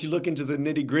then once you look into the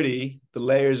nitty gritty, the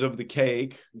layers of the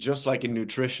cake, just like in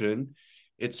nutrition,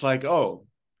 it's like, oh,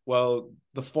 well,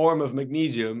 the form of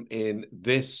magnesium in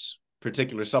this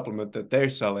particular supplement that they're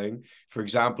selling, for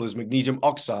example, is magnesium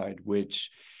oxide,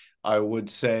 which I would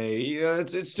say,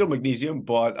 it's still magnesium,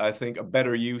 but I think a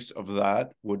better use of that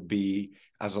would be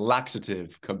as a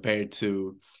laxative compared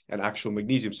to an actual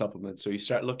magnesium supplement. So you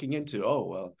start looking into, oh,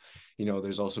 well,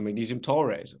 there's also magnesium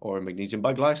taurate or magnesium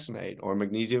biglycinate or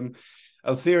magnesium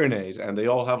L-threonate, and they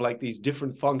all have like these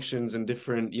different functions and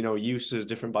different, uses,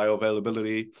 different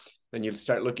bioavailability. Then you'll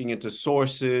start looking into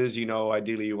sources.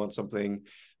 Ideally you want something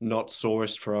not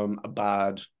sourced from a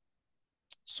bad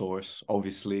source,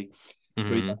 obviously.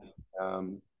 But yeah,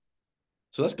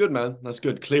 so that's good, man. That's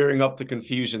good. Clearing up the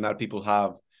confusion that people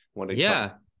have when it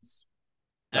comes.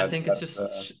 I think it's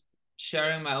just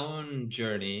sharing my own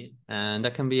journey, and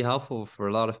that can be helpful for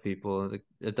a lot of people.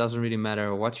 It doesn't really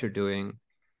matter what you're doing.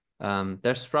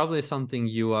 There's probably something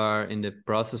you are in the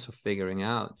process of figuring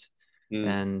out,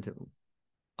 and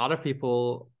other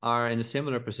people are in a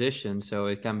similar position, so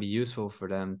it can be useful for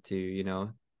them to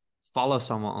follow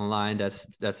someone online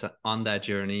that's on that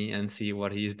journey and see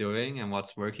what he's doing and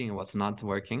what's working and what's not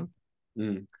working.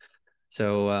 So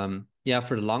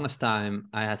for the longest time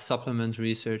I had supplement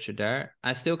researcher there.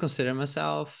 I still consider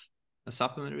myself a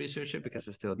supplement researcher because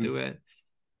I still do it,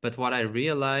 but what I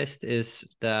realized is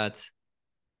that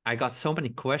I got so many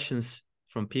questions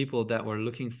from people that were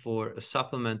looking for a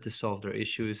supplement to solve their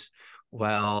issues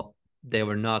while they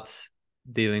were not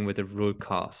dealing with the root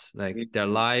cause. Like their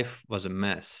life was a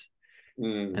mess.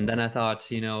 And then I thought,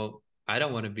 I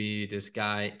don't want to be this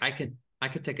guy. I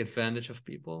could take advantage of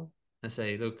people and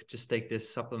say, look, just take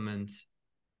this supplement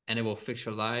and it will fix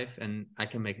your life and I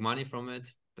can make money from it.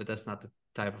 But that's not the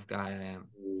type of guy I am.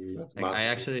 I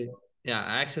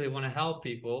actually want to help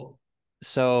people.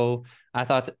 So I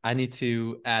thought I need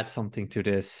to add something to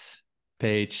this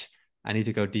page. I need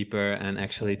to go deeper and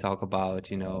actually talk about,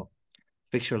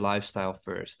 fix your lifestyle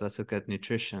first. Let's look at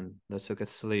nutrition. Let's look at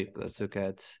sleep. Let's look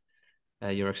at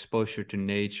your exposure to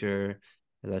nature.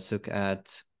 Let's look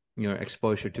at your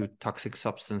exposure to toxic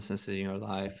substances in your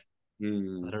life,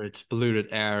 whether it's polluted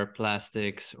air,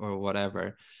 plastics, or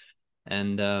whatever.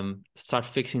 And start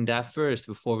fixing that first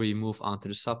before we move on to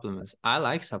the supplements. I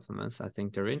like supplements. I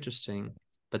think they're interesting,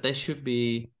 but they should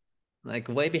be like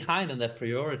way behind on that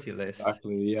priority list.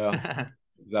 Exactly. Yeah.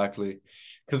 Exactly.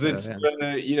 Because it's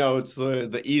it's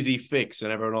the easy fix,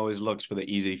 and everyone always looks for the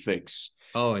easy fix.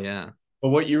 Oh yeah. But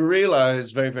what you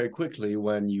realize very, very quickly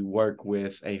when you work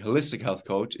with a holistic health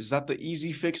coach is that the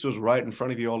easy fix was right in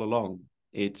front of you all along.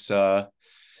 It's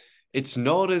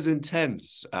not as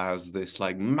intense as this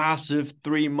like massive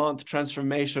 3-month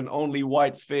transformation, only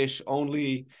white fish,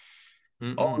 only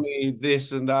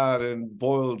this and that and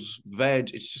boiled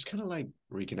veg. It's just kind of like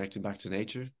reconnecting back to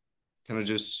nature, kind of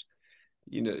just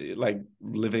like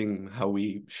living how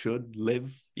we should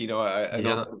live. I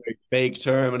know that's a very fake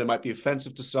term and it might be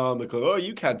offensive to some because, oh,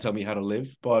 you can't tell me how to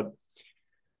live, but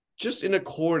just in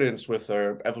accordance with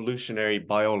our evolutionary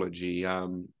biology.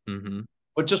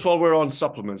 But just while we're on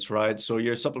supplements, right? So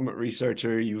you're a supplement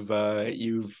researcher.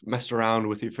 You've messed around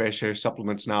with your fair share of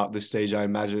supplements now at this stage, I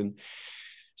imagine.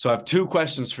 So I have 2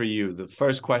 questions for you. The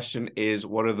first question is,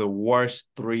 what are the worst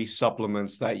 3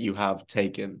 supplements that you have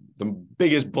taken? The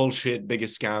biggest bullshit,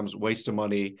 biggest scams, waste of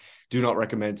money, do not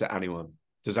recommend to anyone.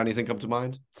 Does anything come to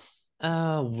mind?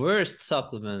 Worst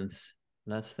supplements.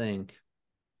 Let's think.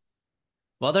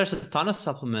 Well, there's a ton of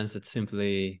supplements that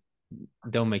simply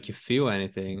don't make you feel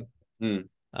anything.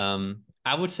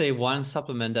 I would say one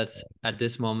supplement that's at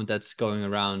this moment that's going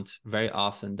around very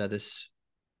often that is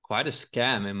quite a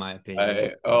scam in my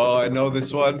opinion. I know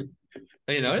this one.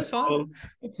 Oh, you know this one?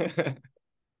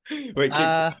 Wait,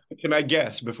 can I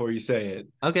guess before you say it?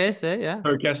 Okay, say yeah.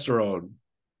 Testosterone.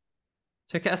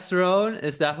 Testosterone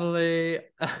is definitely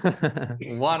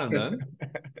one of them.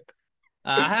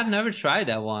 I have never tried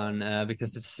that one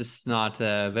because it's just not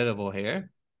available here.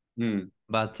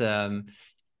 But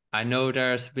I know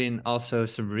there's been also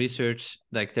some research.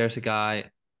 Like there's a guy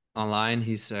online,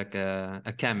 he's like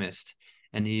a chemist,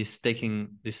 and he's taking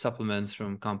these supplements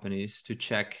from companies to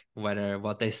check whether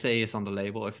what they say is on the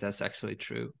label, if that's actually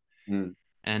true.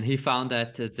 And he found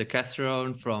that the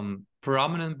testosterone from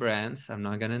prominent brands, I'm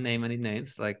not going to name any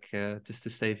names, like just to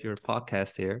save your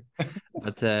podcast here,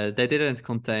 but they didn't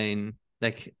contain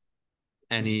like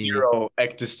any 0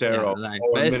 ectosterone, like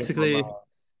basically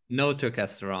no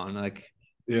testosterone, like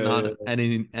not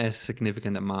any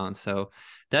significant amount. So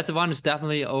that one is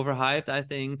definitely overhyped, I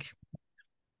think.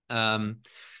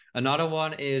 Another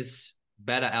one is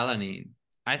beta-alanine.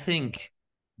 I think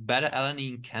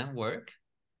beta-alanine can work,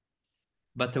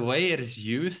 but the way it is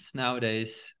used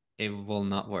nowadays, it will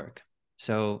not work.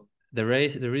 So the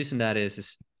reason that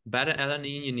is beta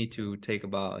alanine, you need to take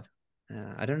about,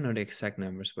 I don't know the exact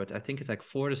numbers, but I think it's like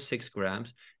 4 to 6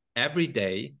 grams every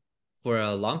day for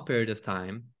a long period of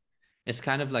time. It's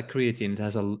kind of like creatine.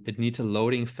 It needs a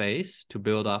loading phase to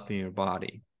build up in your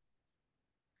body.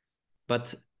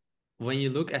 But when you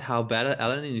look at how beta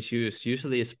alanine is used,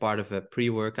 usually it's part of a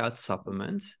pre-workout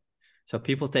supplement. So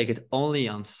people take it only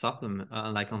on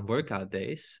like on workout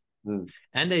days,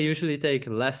 and they usually take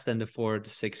less than the 4 to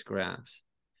 6 grams.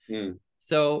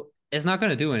 So it's not going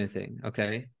to do anything.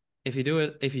 Okay, if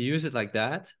you use it like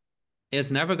that,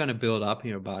 it's never going to build up in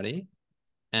your body,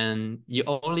 and you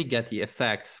only get the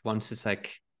effects once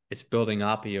it's building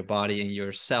up in your body and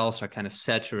your cells are kind of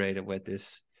saturated with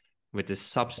this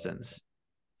substance.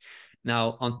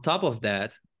 Now, on top of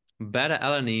that, beta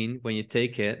alanine, when you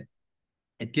take it,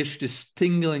 it gives you this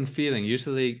tingling feeling.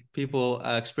 Usually people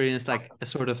experience like a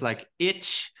sort of like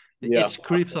itch. The itch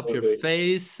creeps up your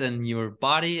face and your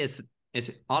body. It's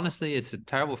honestly, it's a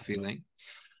terrible feeling.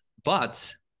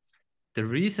 But the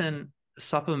reason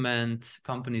supplement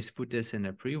companies put this in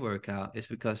their pre-workout is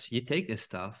because you take this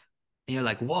stuff and you're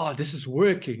like, whoa, this is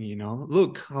working,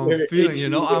 look how I'm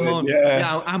feeling,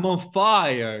 I'm on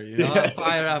fire, I'm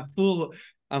fire,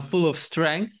 I'm full of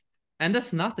strength. And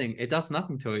that's nothing. It does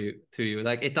nothing to you.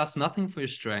 Like, it does nothing for your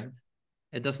strength.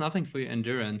 It does nothing for your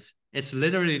endurance. It's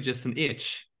literally just an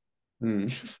itch.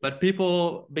 But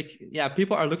people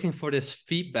are looking for this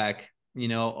feedback,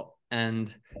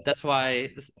 and that's why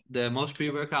the most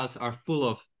pre-workouts are full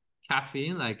of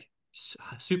caffeine, like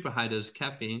super high dose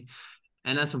caffeine,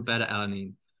 and then some beta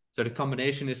alanine. So the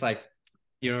combination is like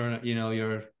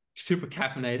you're super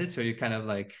caffeinated, so you're kind of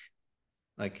like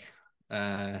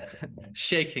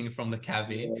shaking from the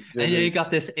caffeine, and you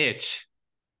got this itch.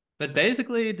 But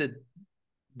basically,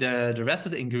 the rest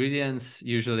of the ingredients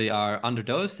usually are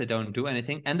underdosed. They don't do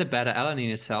anything, and the beta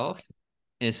alanine itself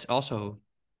is also,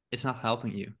 it's not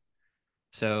helping you.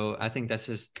 So I think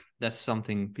that's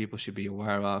something people should be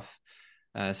aware of.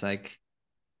 It's like,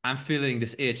 I'm feeling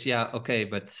this itch. Yeah, okay,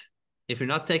 but if you're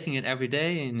not taking it every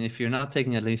day, and if you're not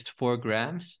taking at least 4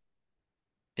 grams,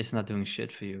 it's not doing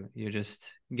shit for you. You're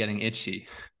just getting itchy.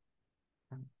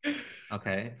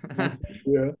 Okay.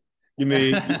 Yeah. Give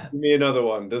me another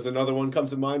one. Does another one come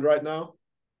to mind right now?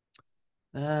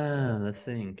 Let's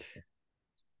think.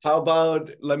 How about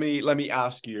let me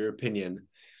ask you your opinion.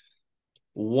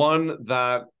 One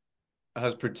that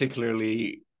has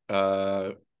particularly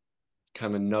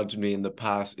kind of nudged me in the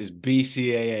past is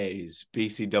BCAAs,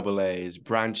 BCAAs,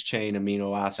 branch chain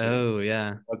amino acids. Oh,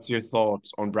 yeah. What's your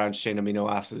thoughts on branch chain amino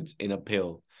acids in a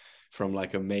pill from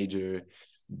like a major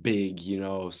big,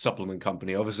 supplement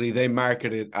company? Obviously, they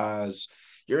market it as,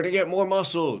 you're going to get more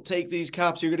muscle. Take these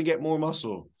caps, you're going to get more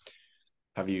muscle.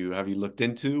 Have you looked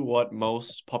into what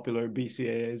most popular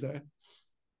BCAAs are?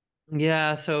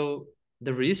 Yeah, so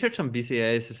the research on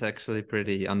BCAAs is actually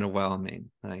pretty underwhelming.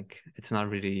 Like, it's not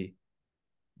really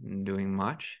doing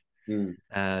much.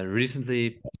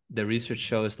 Recently, the research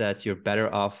shows that you're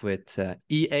better off with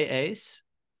EAAs.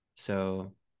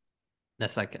 So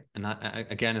that's like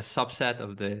again a subset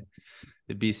of the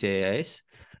BCAAs.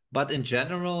 But in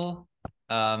general,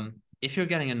 if you're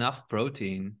getting enough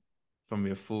protein from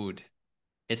your food,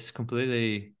 it's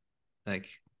completely like,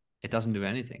 it doesn't do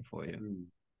anything for you,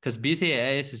 because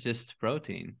BCAAs is just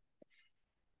protein.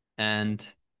 And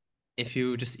if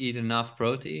you just eat enough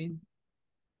protein,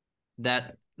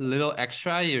 that little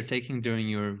extra you're taking during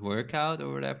your workout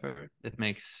or whatever, it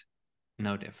makes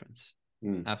no difference.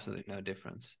 Absolutely no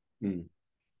difference.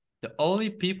 The only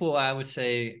people I would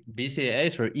say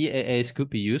BCAAs or EAAs could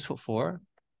be useful for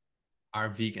are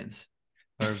vegans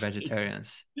or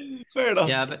vegetarians. Fair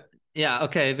enough. Yeah,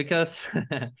 okay, because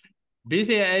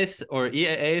BCAAs or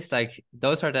EAAs, like,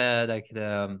 those are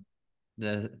the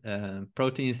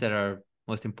proteins that are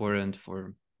most important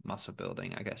for muscle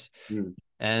building, I guess.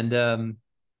 And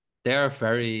they are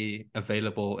very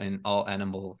available in all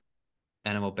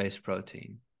animal-based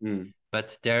protein,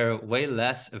 but they're way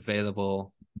less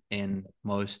available in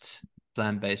most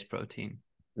plant-based protein.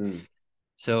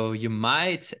 So you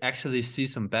might actually see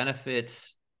some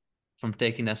benefits from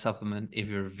taking that supplement if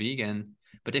you're vegan,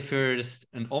 but if you're just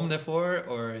an omnivore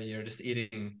or you're just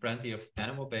eating plenty of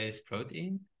animal-based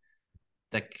protein,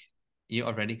 like, you're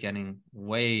already getting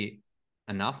way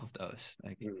enough of those.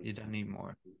 Like, you don't need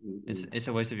more. It's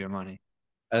a waste of your money.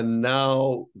 And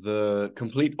now the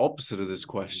complete opposite of this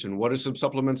question. What are some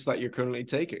supplements that you're currently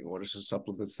taking? What are some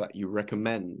supplements that you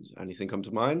recommend? Anything come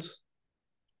to mind?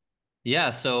 Yeah,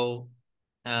 so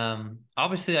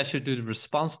obviously I should do the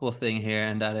responsible thing here,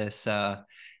 and that is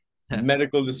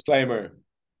medical disclaimer.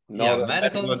 Not Yeah, a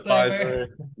medical medical disclaimer.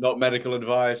 advisor, not medical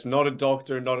advice, not a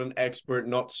doctor, not an expert,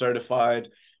 not certified.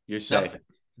 You're safe. Nope.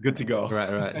 Good to go.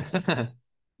 Right.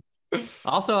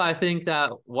 Also, I think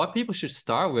that what people should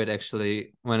start with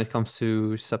actually when it comes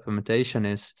to supplementation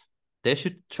is they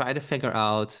should try to figure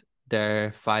out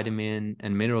their vitamin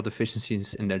and mineral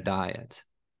deficiencies in their diet.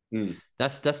 Mm.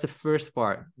 That's the first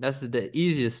part. That's the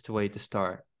easiest way to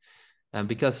start.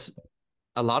 Because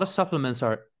a lot of supplements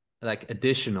are like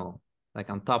additional, like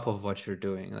on top of what you're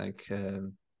doing.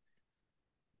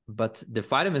 But the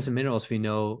vitamins and minerals, we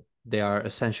know they are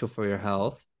essential for your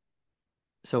health.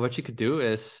 So what you could do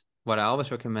is, what I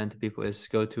always recommend to people is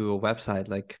go to a website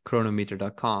like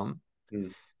chronometer.com.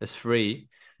 Mm. It's free.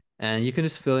 And you can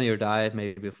just fill in your diet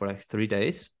maybe for like 3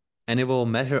 days, and it will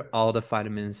measure all the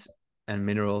vitamins and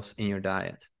minerals in your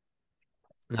diet.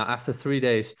 Now, after 3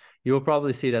 days, you will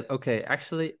probably see that, okay,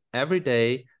 actually, every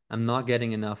day I'm not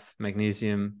getting enough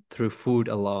magnesium through food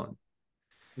alone.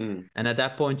 Mm. And at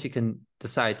that point, you can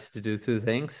decide to do two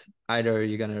things. Either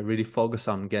you're going to really focus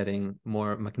on getting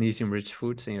more magnesium rich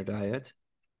foods in your diet,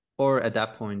 or at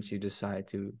that point, you decide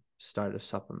to start a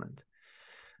supplement.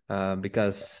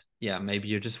 Because, yeah, maybe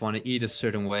you just want to eat a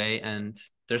certain way and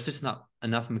there's just not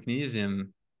enough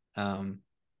magnesium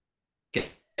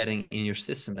getting in your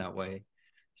system that way.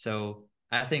 So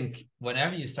I think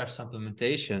whenever you start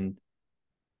supplementation,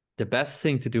 the best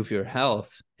thing to do for your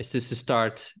health is just to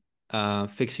start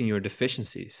fixing your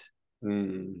deficiencies.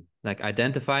 Mm. Like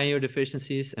identifying your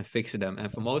deficiencies and fixing them.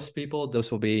 And for most people,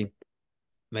 those will be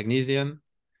magnesium,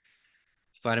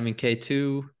 vitamin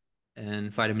K2,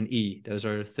 and vitamin E. Those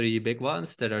are three big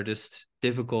ones that are just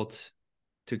difficult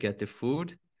to get to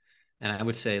food. And I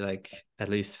would say like at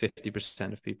least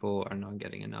 50% of people are not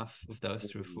getting enough of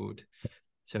those through food.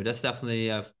 So that's definitely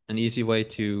an easy way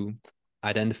to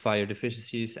identify your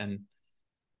deficiencies and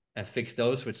fix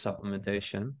those with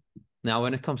supplementation. Now,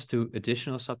 when it comes to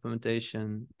additional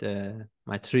supplementation,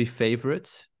 my three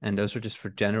favorites, and those are just for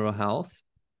general health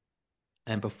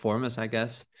and performance, I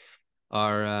guess,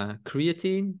 are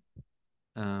creatine,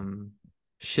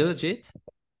 shilajit,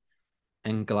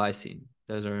 and glycine.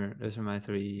 Those are my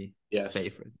three Yes.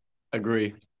 favorite.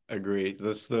 Agree.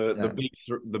 That's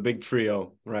the big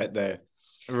trio right there.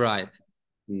 Right.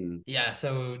 Mm. Yeah.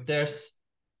 So there's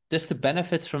just the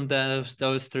benefits from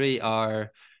those three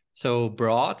are so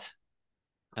broad.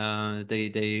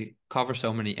 They cover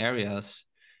so many areas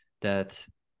that,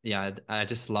 yeah, I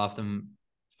just love them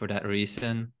for that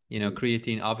reason. You know,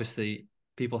 creatine, obviously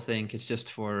people think it's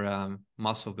just for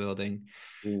muscle building,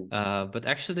 but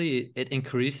actually it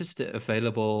increases the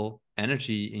available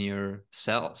energy in your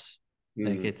cells.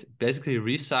 Like it basically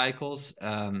recycles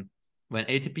when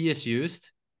ATP is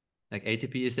used, like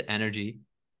ATP is the energy,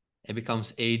 it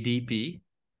becomes ADP,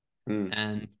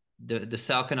 and the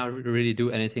cell cannot really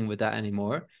do anything with that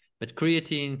anymore. But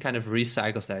creatine kind of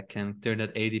recycles that, can turn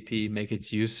that ADP, make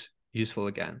it useful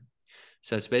again.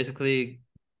 So it's basically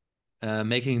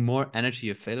making more energy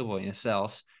available in your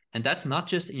cells. And that's not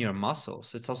just in your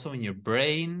muscles, it's also in your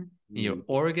brain, in your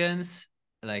organs,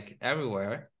 like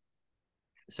everywhere.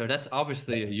 So that's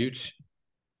obviously a huge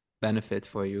benefit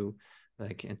for you,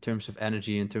 like in terms of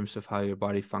energy, in terms of how your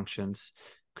body functions.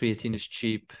 Creatine is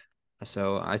cheap.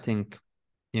 So I think,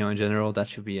 in general, that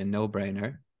should be a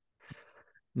no-brainer.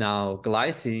 Now,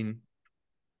 glycine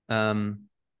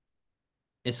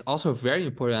is also very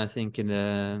important, I think, in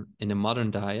the modern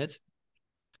diet,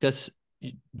 because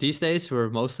these days we're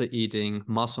mostly eating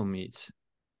muscle meats.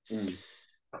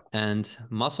 And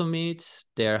muscle meats,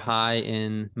 they're high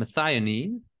in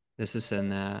methionine. This is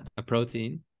a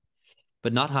protein,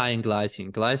 but not high in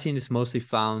glycine. Glycine is mostly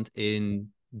found in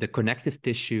the connective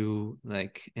tissue,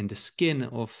 like in the skin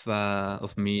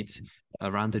of meat,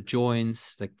 around the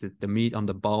joints, like the meat on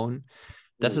the bone.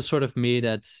 That's the sort of meat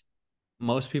that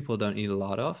most people don't eat a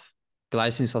lot of.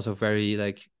 Glycine is also very,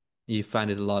 like, you find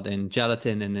it a lot in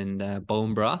gelatin and in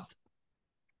bone broth.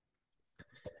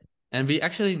 And we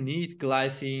actually need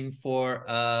glycine for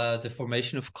the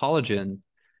formation of collagen,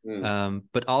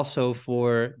 but also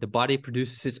for the body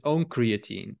produces its own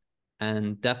creatine,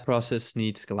 and that process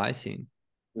needs glycine.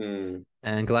 And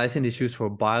glycine is used for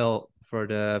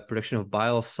the production of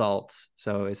bile salts,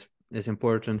 so it's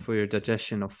important for your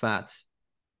digestion of fats.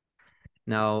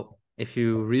 Now, if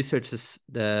you research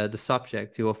the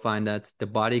subject, you will find that the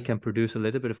body can produce a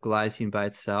little bit of glycine by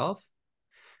itself,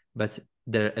 but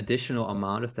the additional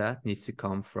amount of that needs to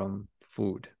come from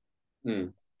food.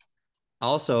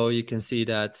 Also, you can see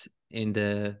that in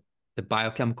the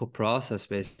biochemical process,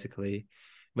 basically,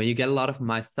 when you get a lot of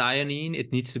methionine,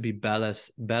 it needs to be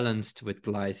balanced with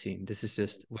glycine. This is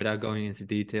just, without going into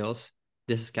details,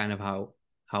 this is kind of how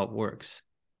it works.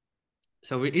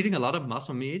 So we're eating a lot of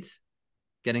muscle meat,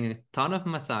 getting a ton of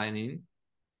methionine,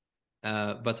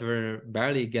 but we're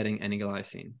barely getting any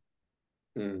glycine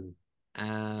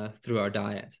through our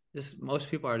diet.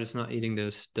 Most people are just not eating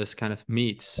those kind of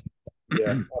meats.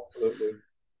 Yeah, absolutely.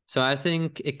 So I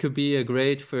think it could be a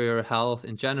great for your health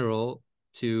in general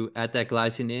to add that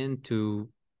glycine in to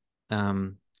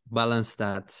balance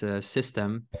that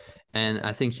system. And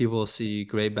I think you will see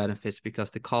great benefits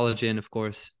because the collagen, of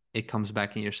course, it comes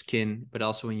back in your skin, but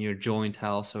also in your joint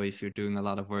health. So if you're doing a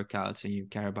lot of workouts and you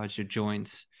care about your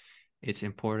joints, it's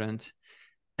important.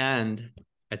 And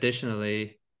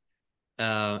additionally,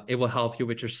 it will help you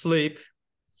with your sleep.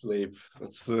 Sleep.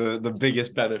 That's the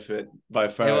biggest benefit by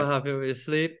It will far. help you with your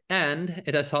sleep. And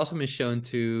it has also been shown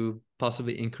to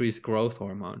possibly increase growth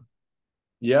hormone.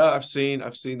 Yeah, I've seen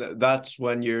that. That's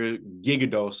when you're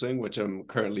gigadosing, which I'm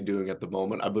currently doing at the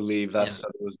moment. I believe that Yeah.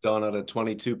 study was done at a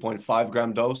 22.5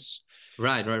 gram dose.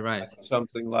 Right.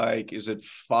 Something like, is it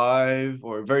 5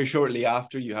 or very shortly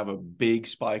after you have a big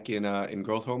spike in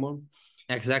growth hormone?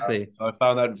 Exactly. So I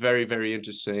found that very, very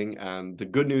interesting. And the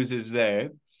good news is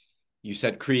there, you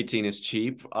said creatine is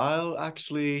cheap.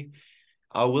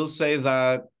 I will say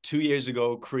that 2 years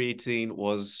ago, creatine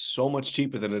was so much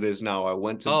cheaper than it is now. I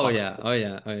went to Oh buy yeah. Oh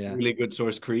yeah. Oh yeah. really good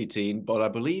source creatine, but I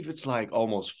believe it's like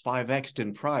almost 5x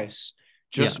in price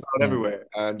Yeah. just about Yeah. everywhere.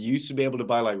 And you used to be able to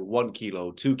buy like 1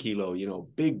 kilo, 2 kilo,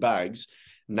 big bags.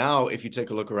 Now, if you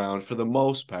take a look around, for the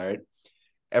most part,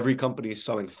 every company is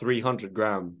selling 300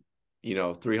 gram,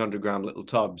 300 gram little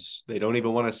tubs. They don't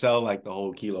even want to sell like the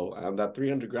whole kilo, and that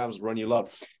 300 grams will run you a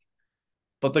lot.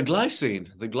 But the glycine,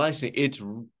 it's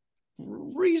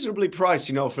reasonably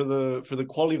priced, for the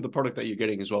quality of the product that you're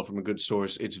getting as well from a good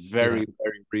source. It's Yeah. very,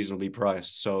 very reasonably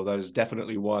priced. So that is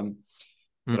definitely one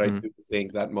that I Mm-hmm. do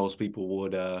think that most people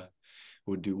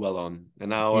would do well on. And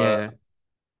now, Yeah.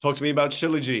 talk to me about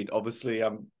Shilajit. Obviously,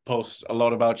 I post a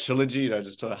lot about Shilajit. I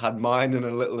just had mine in a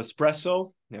little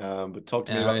espresso. But talk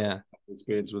to me Oh about yeah. your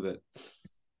experience with it.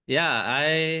 Yeah.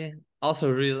 I also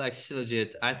really like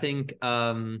Shilajit. I think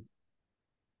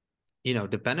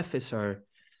the benefits are,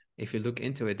 if you look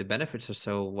into it, the benefits are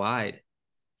so wide.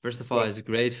 First of all, Right. it's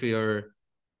great for your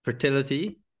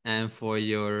fertility and for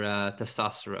your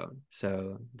testosterone.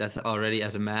 So that's already,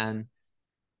 as a man,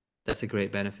 that's a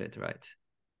great benefit, right?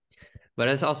 But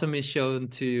it's also been shown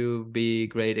to be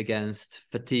great against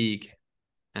fatigue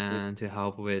and to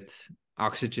help with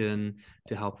oxygen,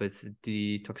 to help with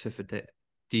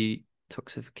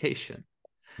detoxification.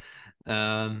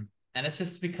 And it's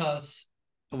just because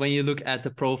when you look at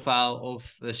the profile of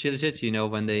Shilajit,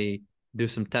 when they do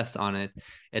some tests on it,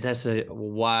 it has a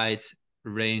wide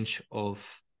range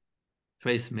of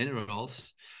trace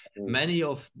minerals. Mm, Many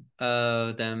of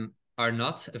them are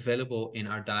not available in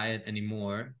our diet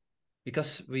anymore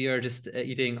because we are just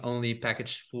eating only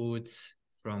packaged foods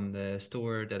from the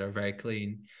store that are very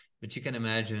clean. But you can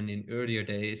imagine in earlier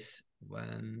days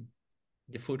when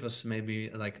the food was maybe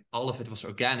like all of it was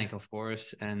organic, of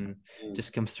course, and mm,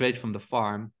 just come straight from the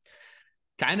farm.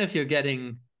 Kind of you're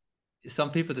getting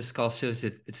some people just call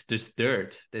it's just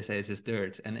dirt. They say it's just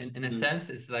dirt. And in a mm, sense,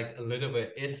 it's like a little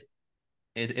bit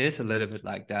it is a little bit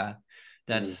like that.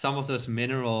 That mm, some of those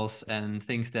minerals and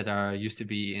things that are used to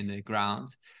be in the ground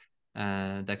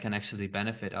that can actually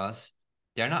benefit us,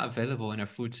 they're not available in our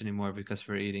foods anymore because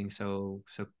we're eating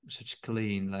such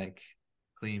clean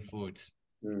foods.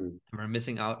 mm. And we're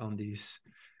missing out on these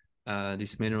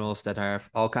minerals that have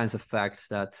all kinds of facts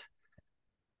that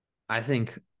I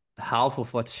think half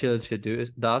of what shilajit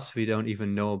does we don't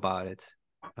even know about it.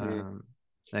 Mm. Um,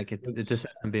 like it just It's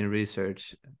hasn't been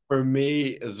researched. For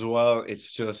me as well,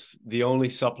 it's just the only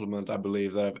supplement I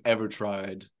believe that I've ever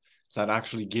tried that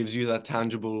actually gives you that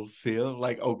tangible feel.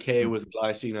 Like, okay, Mm. with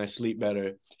glycine, I sleep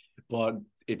better, but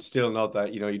it's still not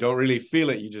that, you don't really feel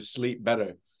it. You just sleep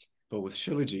better. But with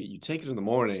Shilajit, you take it in the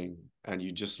morning and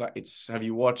you just like have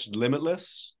you watched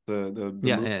Limitless? The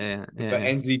Yeah, movie, yeah, yeah, yeah, the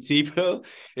yeah. NZT pill?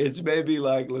 It's maybe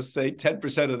like, let's say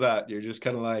 10% of that. You're just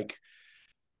kind of like,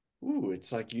 ooh,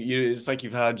 it's like it's like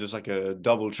you've had just like a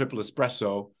double, triple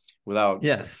espresso without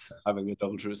Yes, having a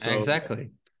double true. So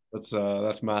exactly.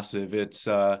 that's massive. It's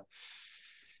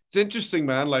interesting,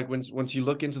 man. Like once you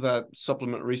look into that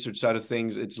supplement research side of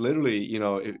things, it's literally,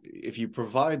 if you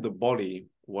provide the body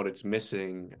what it's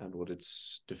missing and what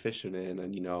it's deficient in,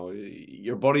 and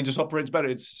your body just operates better.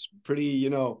 It's pretty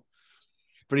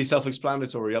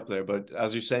self-explanatory up there. But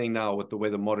as you're saying now, with the way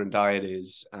the modern diet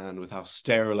is and with how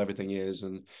sterile everything is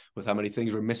and with how many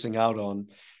things we're missing out on,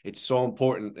 it's so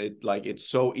important. It's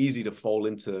so easy to fall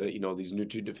into, these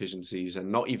nutrient deficiencies and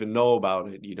not even know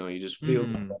about it. You just feel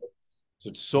Mm. So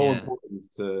it's so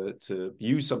important to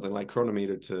use something like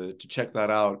Chronometer to check that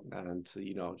out and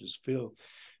to, just feel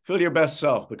your best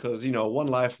self, because one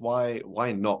life, why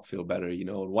not feel better, and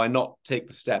why not take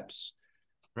the steps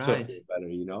to Right. feel better,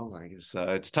 like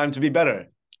it's time to be better.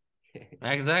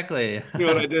 Exactly. See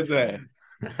what I did there?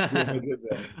 See what I did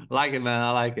there? Like it, man. I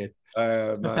like it.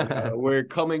 Man, we're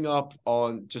coming up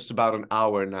on just about an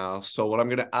hour now. So what I'm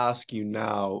going to ask you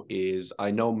now is,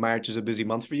 I know March is a busy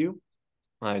month for you.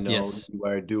 I know Yes. you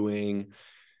are doing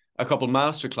a couple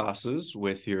master classes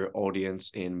with your audience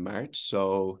in March.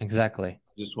 So Exactly.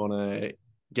 just want to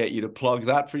get you to plug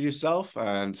that for yourself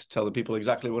and tell the people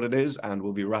exactly what it is, and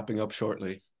we'll be wrapping up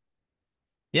shortly.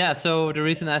 Yeah, so the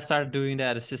reason I started doing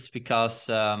that is just because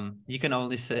you can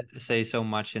only say so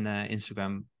much in an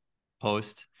Instagram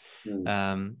post. Mm.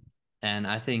 Um, and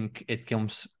I think it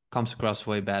comes across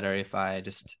way better if I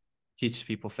just teach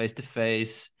people face to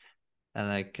face and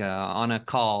like on a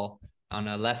call, on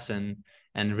a lesson,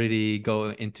 and really go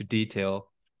into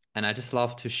detail. And I just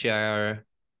love to share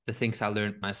the things I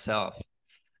learned myself.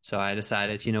 So I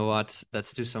decided, you know what,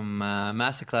 let's do some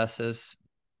master classes.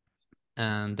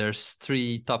 And there's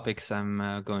 3 topics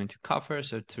I'm going to cover,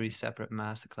 so 3 separate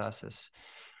master classes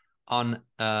on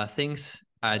things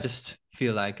I just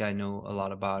feel like I know a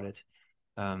lot about it.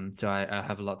 So I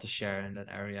have a lot to share in that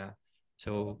area.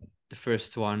 So the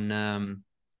first one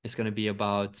is going to be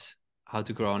about how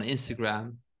to grow on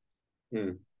Instagram.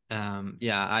 Mm.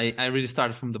 Yeah, I really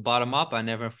started from the bottom up. I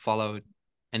never followed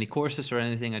any courses or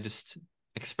anything. I just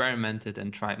experimented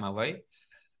and tried my way.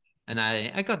 And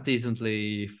I got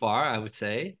decently far, I would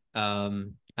say. I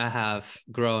have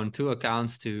grown 2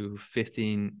 accounts to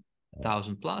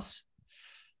 15,000 plus.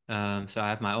 So I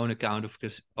have my own account, of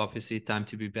course, obviously,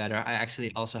 Time2BeBetter. I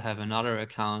actually also have another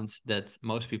account that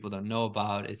most people don't know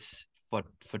about. It's for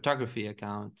photography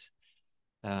account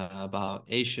about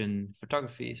Asian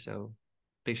photography, so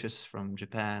pictures from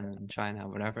Japan and China,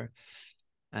 whatever.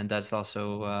 And that's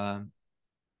also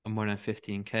more than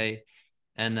 15K.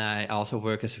 And I also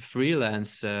work as a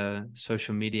freelance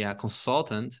social media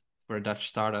consultant for a Dutch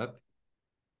startup.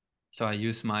 So I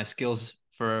use my skills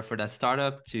for that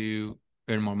startup to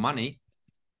earn more money.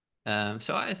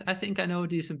 So I think I know a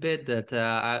decent bit that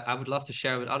I would love to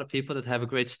share with other people that have a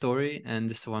great story and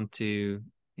just want to,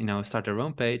 start their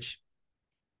own page.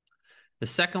 The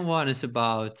second one is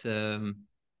about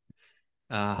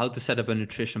how to set up a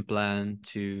nutrition plan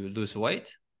to lose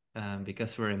weight.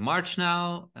 Because we're in March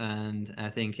now, and I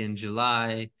think in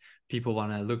July people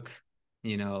want to look,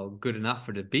 good enough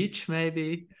for the beach,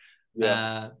 maybe.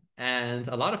 Yeah. And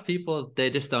a lot of people, they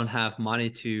just don't have money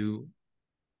to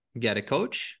get a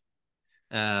coach.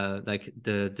 Like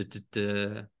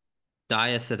the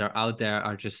diets that are out there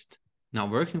are just not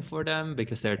working for them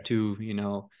because they're too,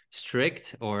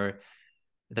 strict, or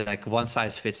they're like one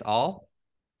size fits all.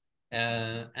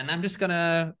 And I'm just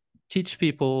gonna teach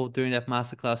people during that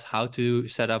masterclass how to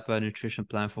set up a nutrition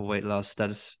plan for weight loss that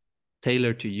is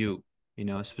tailored to you,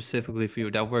 specifically for you,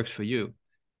 that works for you.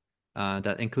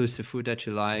 That includes the food that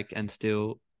you like and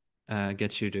still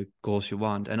gets you the goals you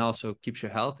want, and also keeps you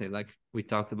healthy, like we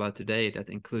talked about today. That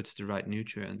includes the right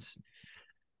nutrients.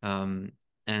 Um,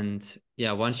 and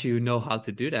yeah, once you know how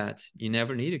to do that, you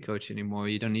never need a coach anymore.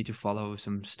 You don't need to follow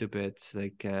some stupid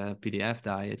like PDF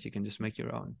diet. You can just make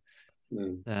your own.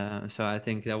 Mm. So I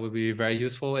think that would be very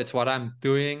useful. It's what I'm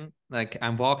doing. Like,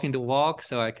 I'm walking the walk,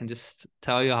 so I can just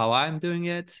tell you how I'm doing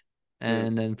it, Mm.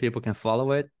 and then people can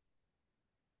follow it.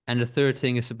 And the third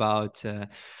thing is about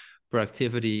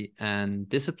productivity and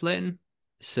discipline.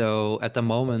 So at the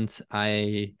moment,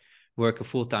 I work a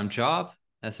full-time job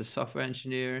as a software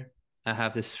engineer. I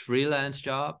have this freelance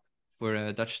job for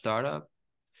a Dutch startup.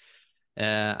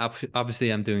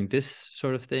 Obviously, I'm doing this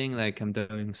sort of thing. Like, I'm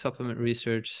doing supplement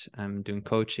research, I'm doing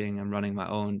coaching, I'm running my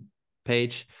own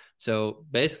page. So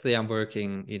basically, I'm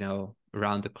working,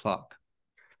 around the clock.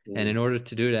 And Mm. in order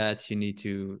to do that, you need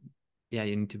to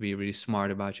be really smart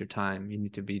about your time. You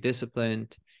need to be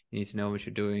disciplined. You need to know what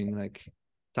you're doing, like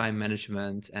time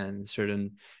management and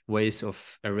certain ways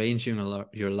of arranging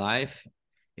your life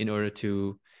in order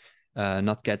to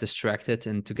not get distracted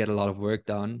and to get a lot of work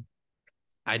done.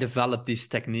 I developed these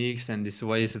techniques and these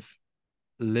ways of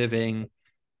living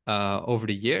over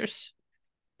the years.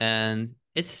 And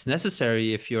it's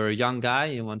necessary if you're a young guy,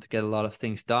 you want to get a lot of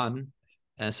things done.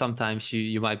 And sometimes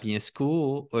you might be in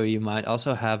school, or you might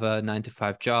also have a 9 to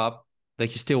 5 job.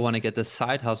 Like, you still want to get the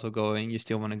side hustle going. You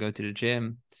still want to go to the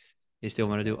gym. You still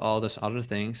want to do all those other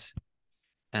things.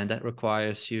 And that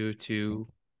requires you to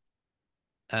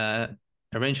uh,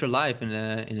 arrange your life in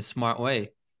a smart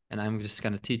way. And I'm just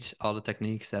going to teach all the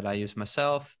techniques that I use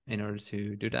myself in order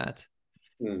to do that.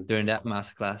 during that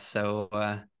masterclass. So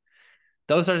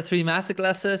those are the 3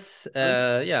 masterclasses.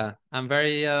 Yeah, I'm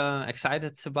very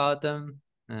excited about them,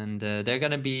 and they're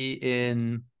gonna be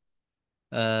in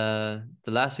the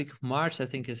last week of March. I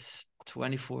think is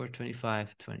 24,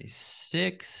 25,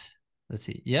 26. Let's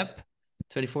see. Yep,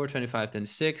 24, 25,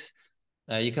 26.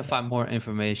 You can find more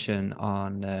information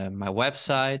on my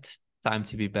website,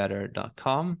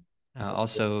 time2bebetter.com.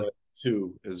 Also,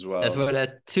 2 as well. as well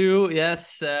at 2,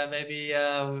 yes. Maybe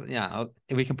yeah,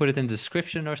 we can put it in the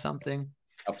description or something.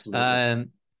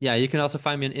 Absolutely. Yeah, you can also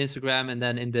find me on Instagram, and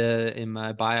then in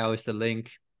my bio is the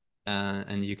link,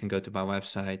 and you can go to my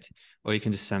website, or you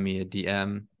can just send me a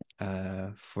DM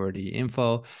for the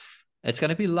info. It's going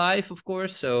to be live, of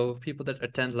course, so people that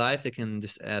attend live, they can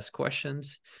just ask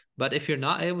questions. But if you're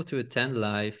not able to attend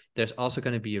live, there's also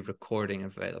going to be a recording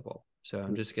available. So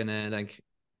I'm just going to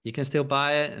you can still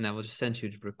buy it, and I will just send you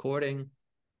the recording.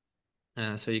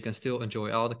 So you can still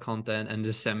enjoy all the content, and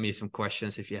just send me some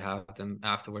questions if you have them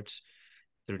afterwards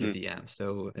through the DM.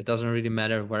 So it doesn't really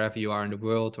matter wherever you are in the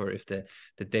world, or if the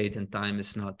date and time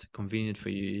is not convenient for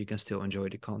you, you can still enjoy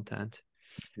the content.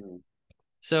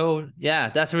 So yeah,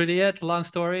 that's really it. Long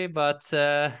story, but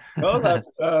Oh,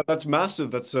 that's massive.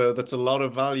 That's a lot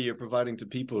of value you're providing to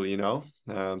people, you know.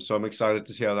 So I'm excited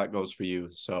to see how that goes for you.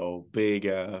 So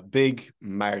big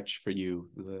March for you.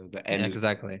 The end. Yeah,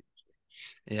 exactly.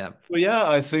 Yeah. Well, yeah,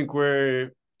 I think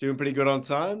we're doing pretty good on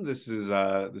time. This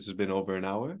has been over an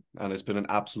hour, and it's been an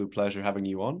absolute pleasure having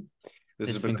you on. This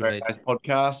It's has been been a very great. nice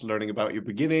podcast, learning about your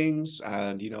beginnings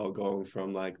and going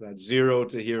from like that 0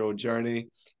 to hero journey.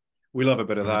 We love a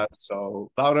bit of that. So,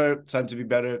 Louder, time to be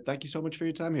better. Thank you so much for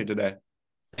your time here today.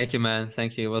 Thank you, man.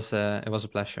 Thank you. It was a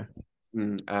pleasure.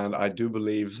 And I do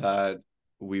believe that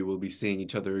we will be seeing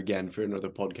each other again for another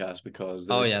podcast, because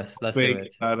Oh there's yes, let's do big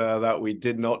it. that we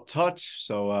did not touch.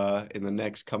 So in the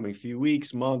next coming few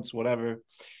weeks, months, whatever,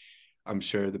 I'm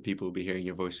sure the people will be hearing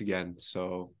your voice again.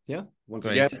 So yeah, once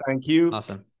again, Great. thank you.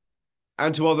 Awesome.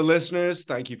 And to all the listeners,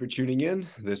 thank you for tuning in.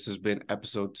 This has been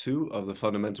episode 2 of the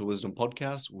Fundamental Wisdom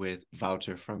Podcast with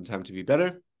Wouter from Time to Be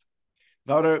Better.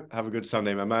 Wouter, have a good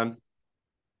Sunday, my man.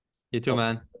 You too,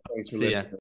 man. Thanks for See listening. ya.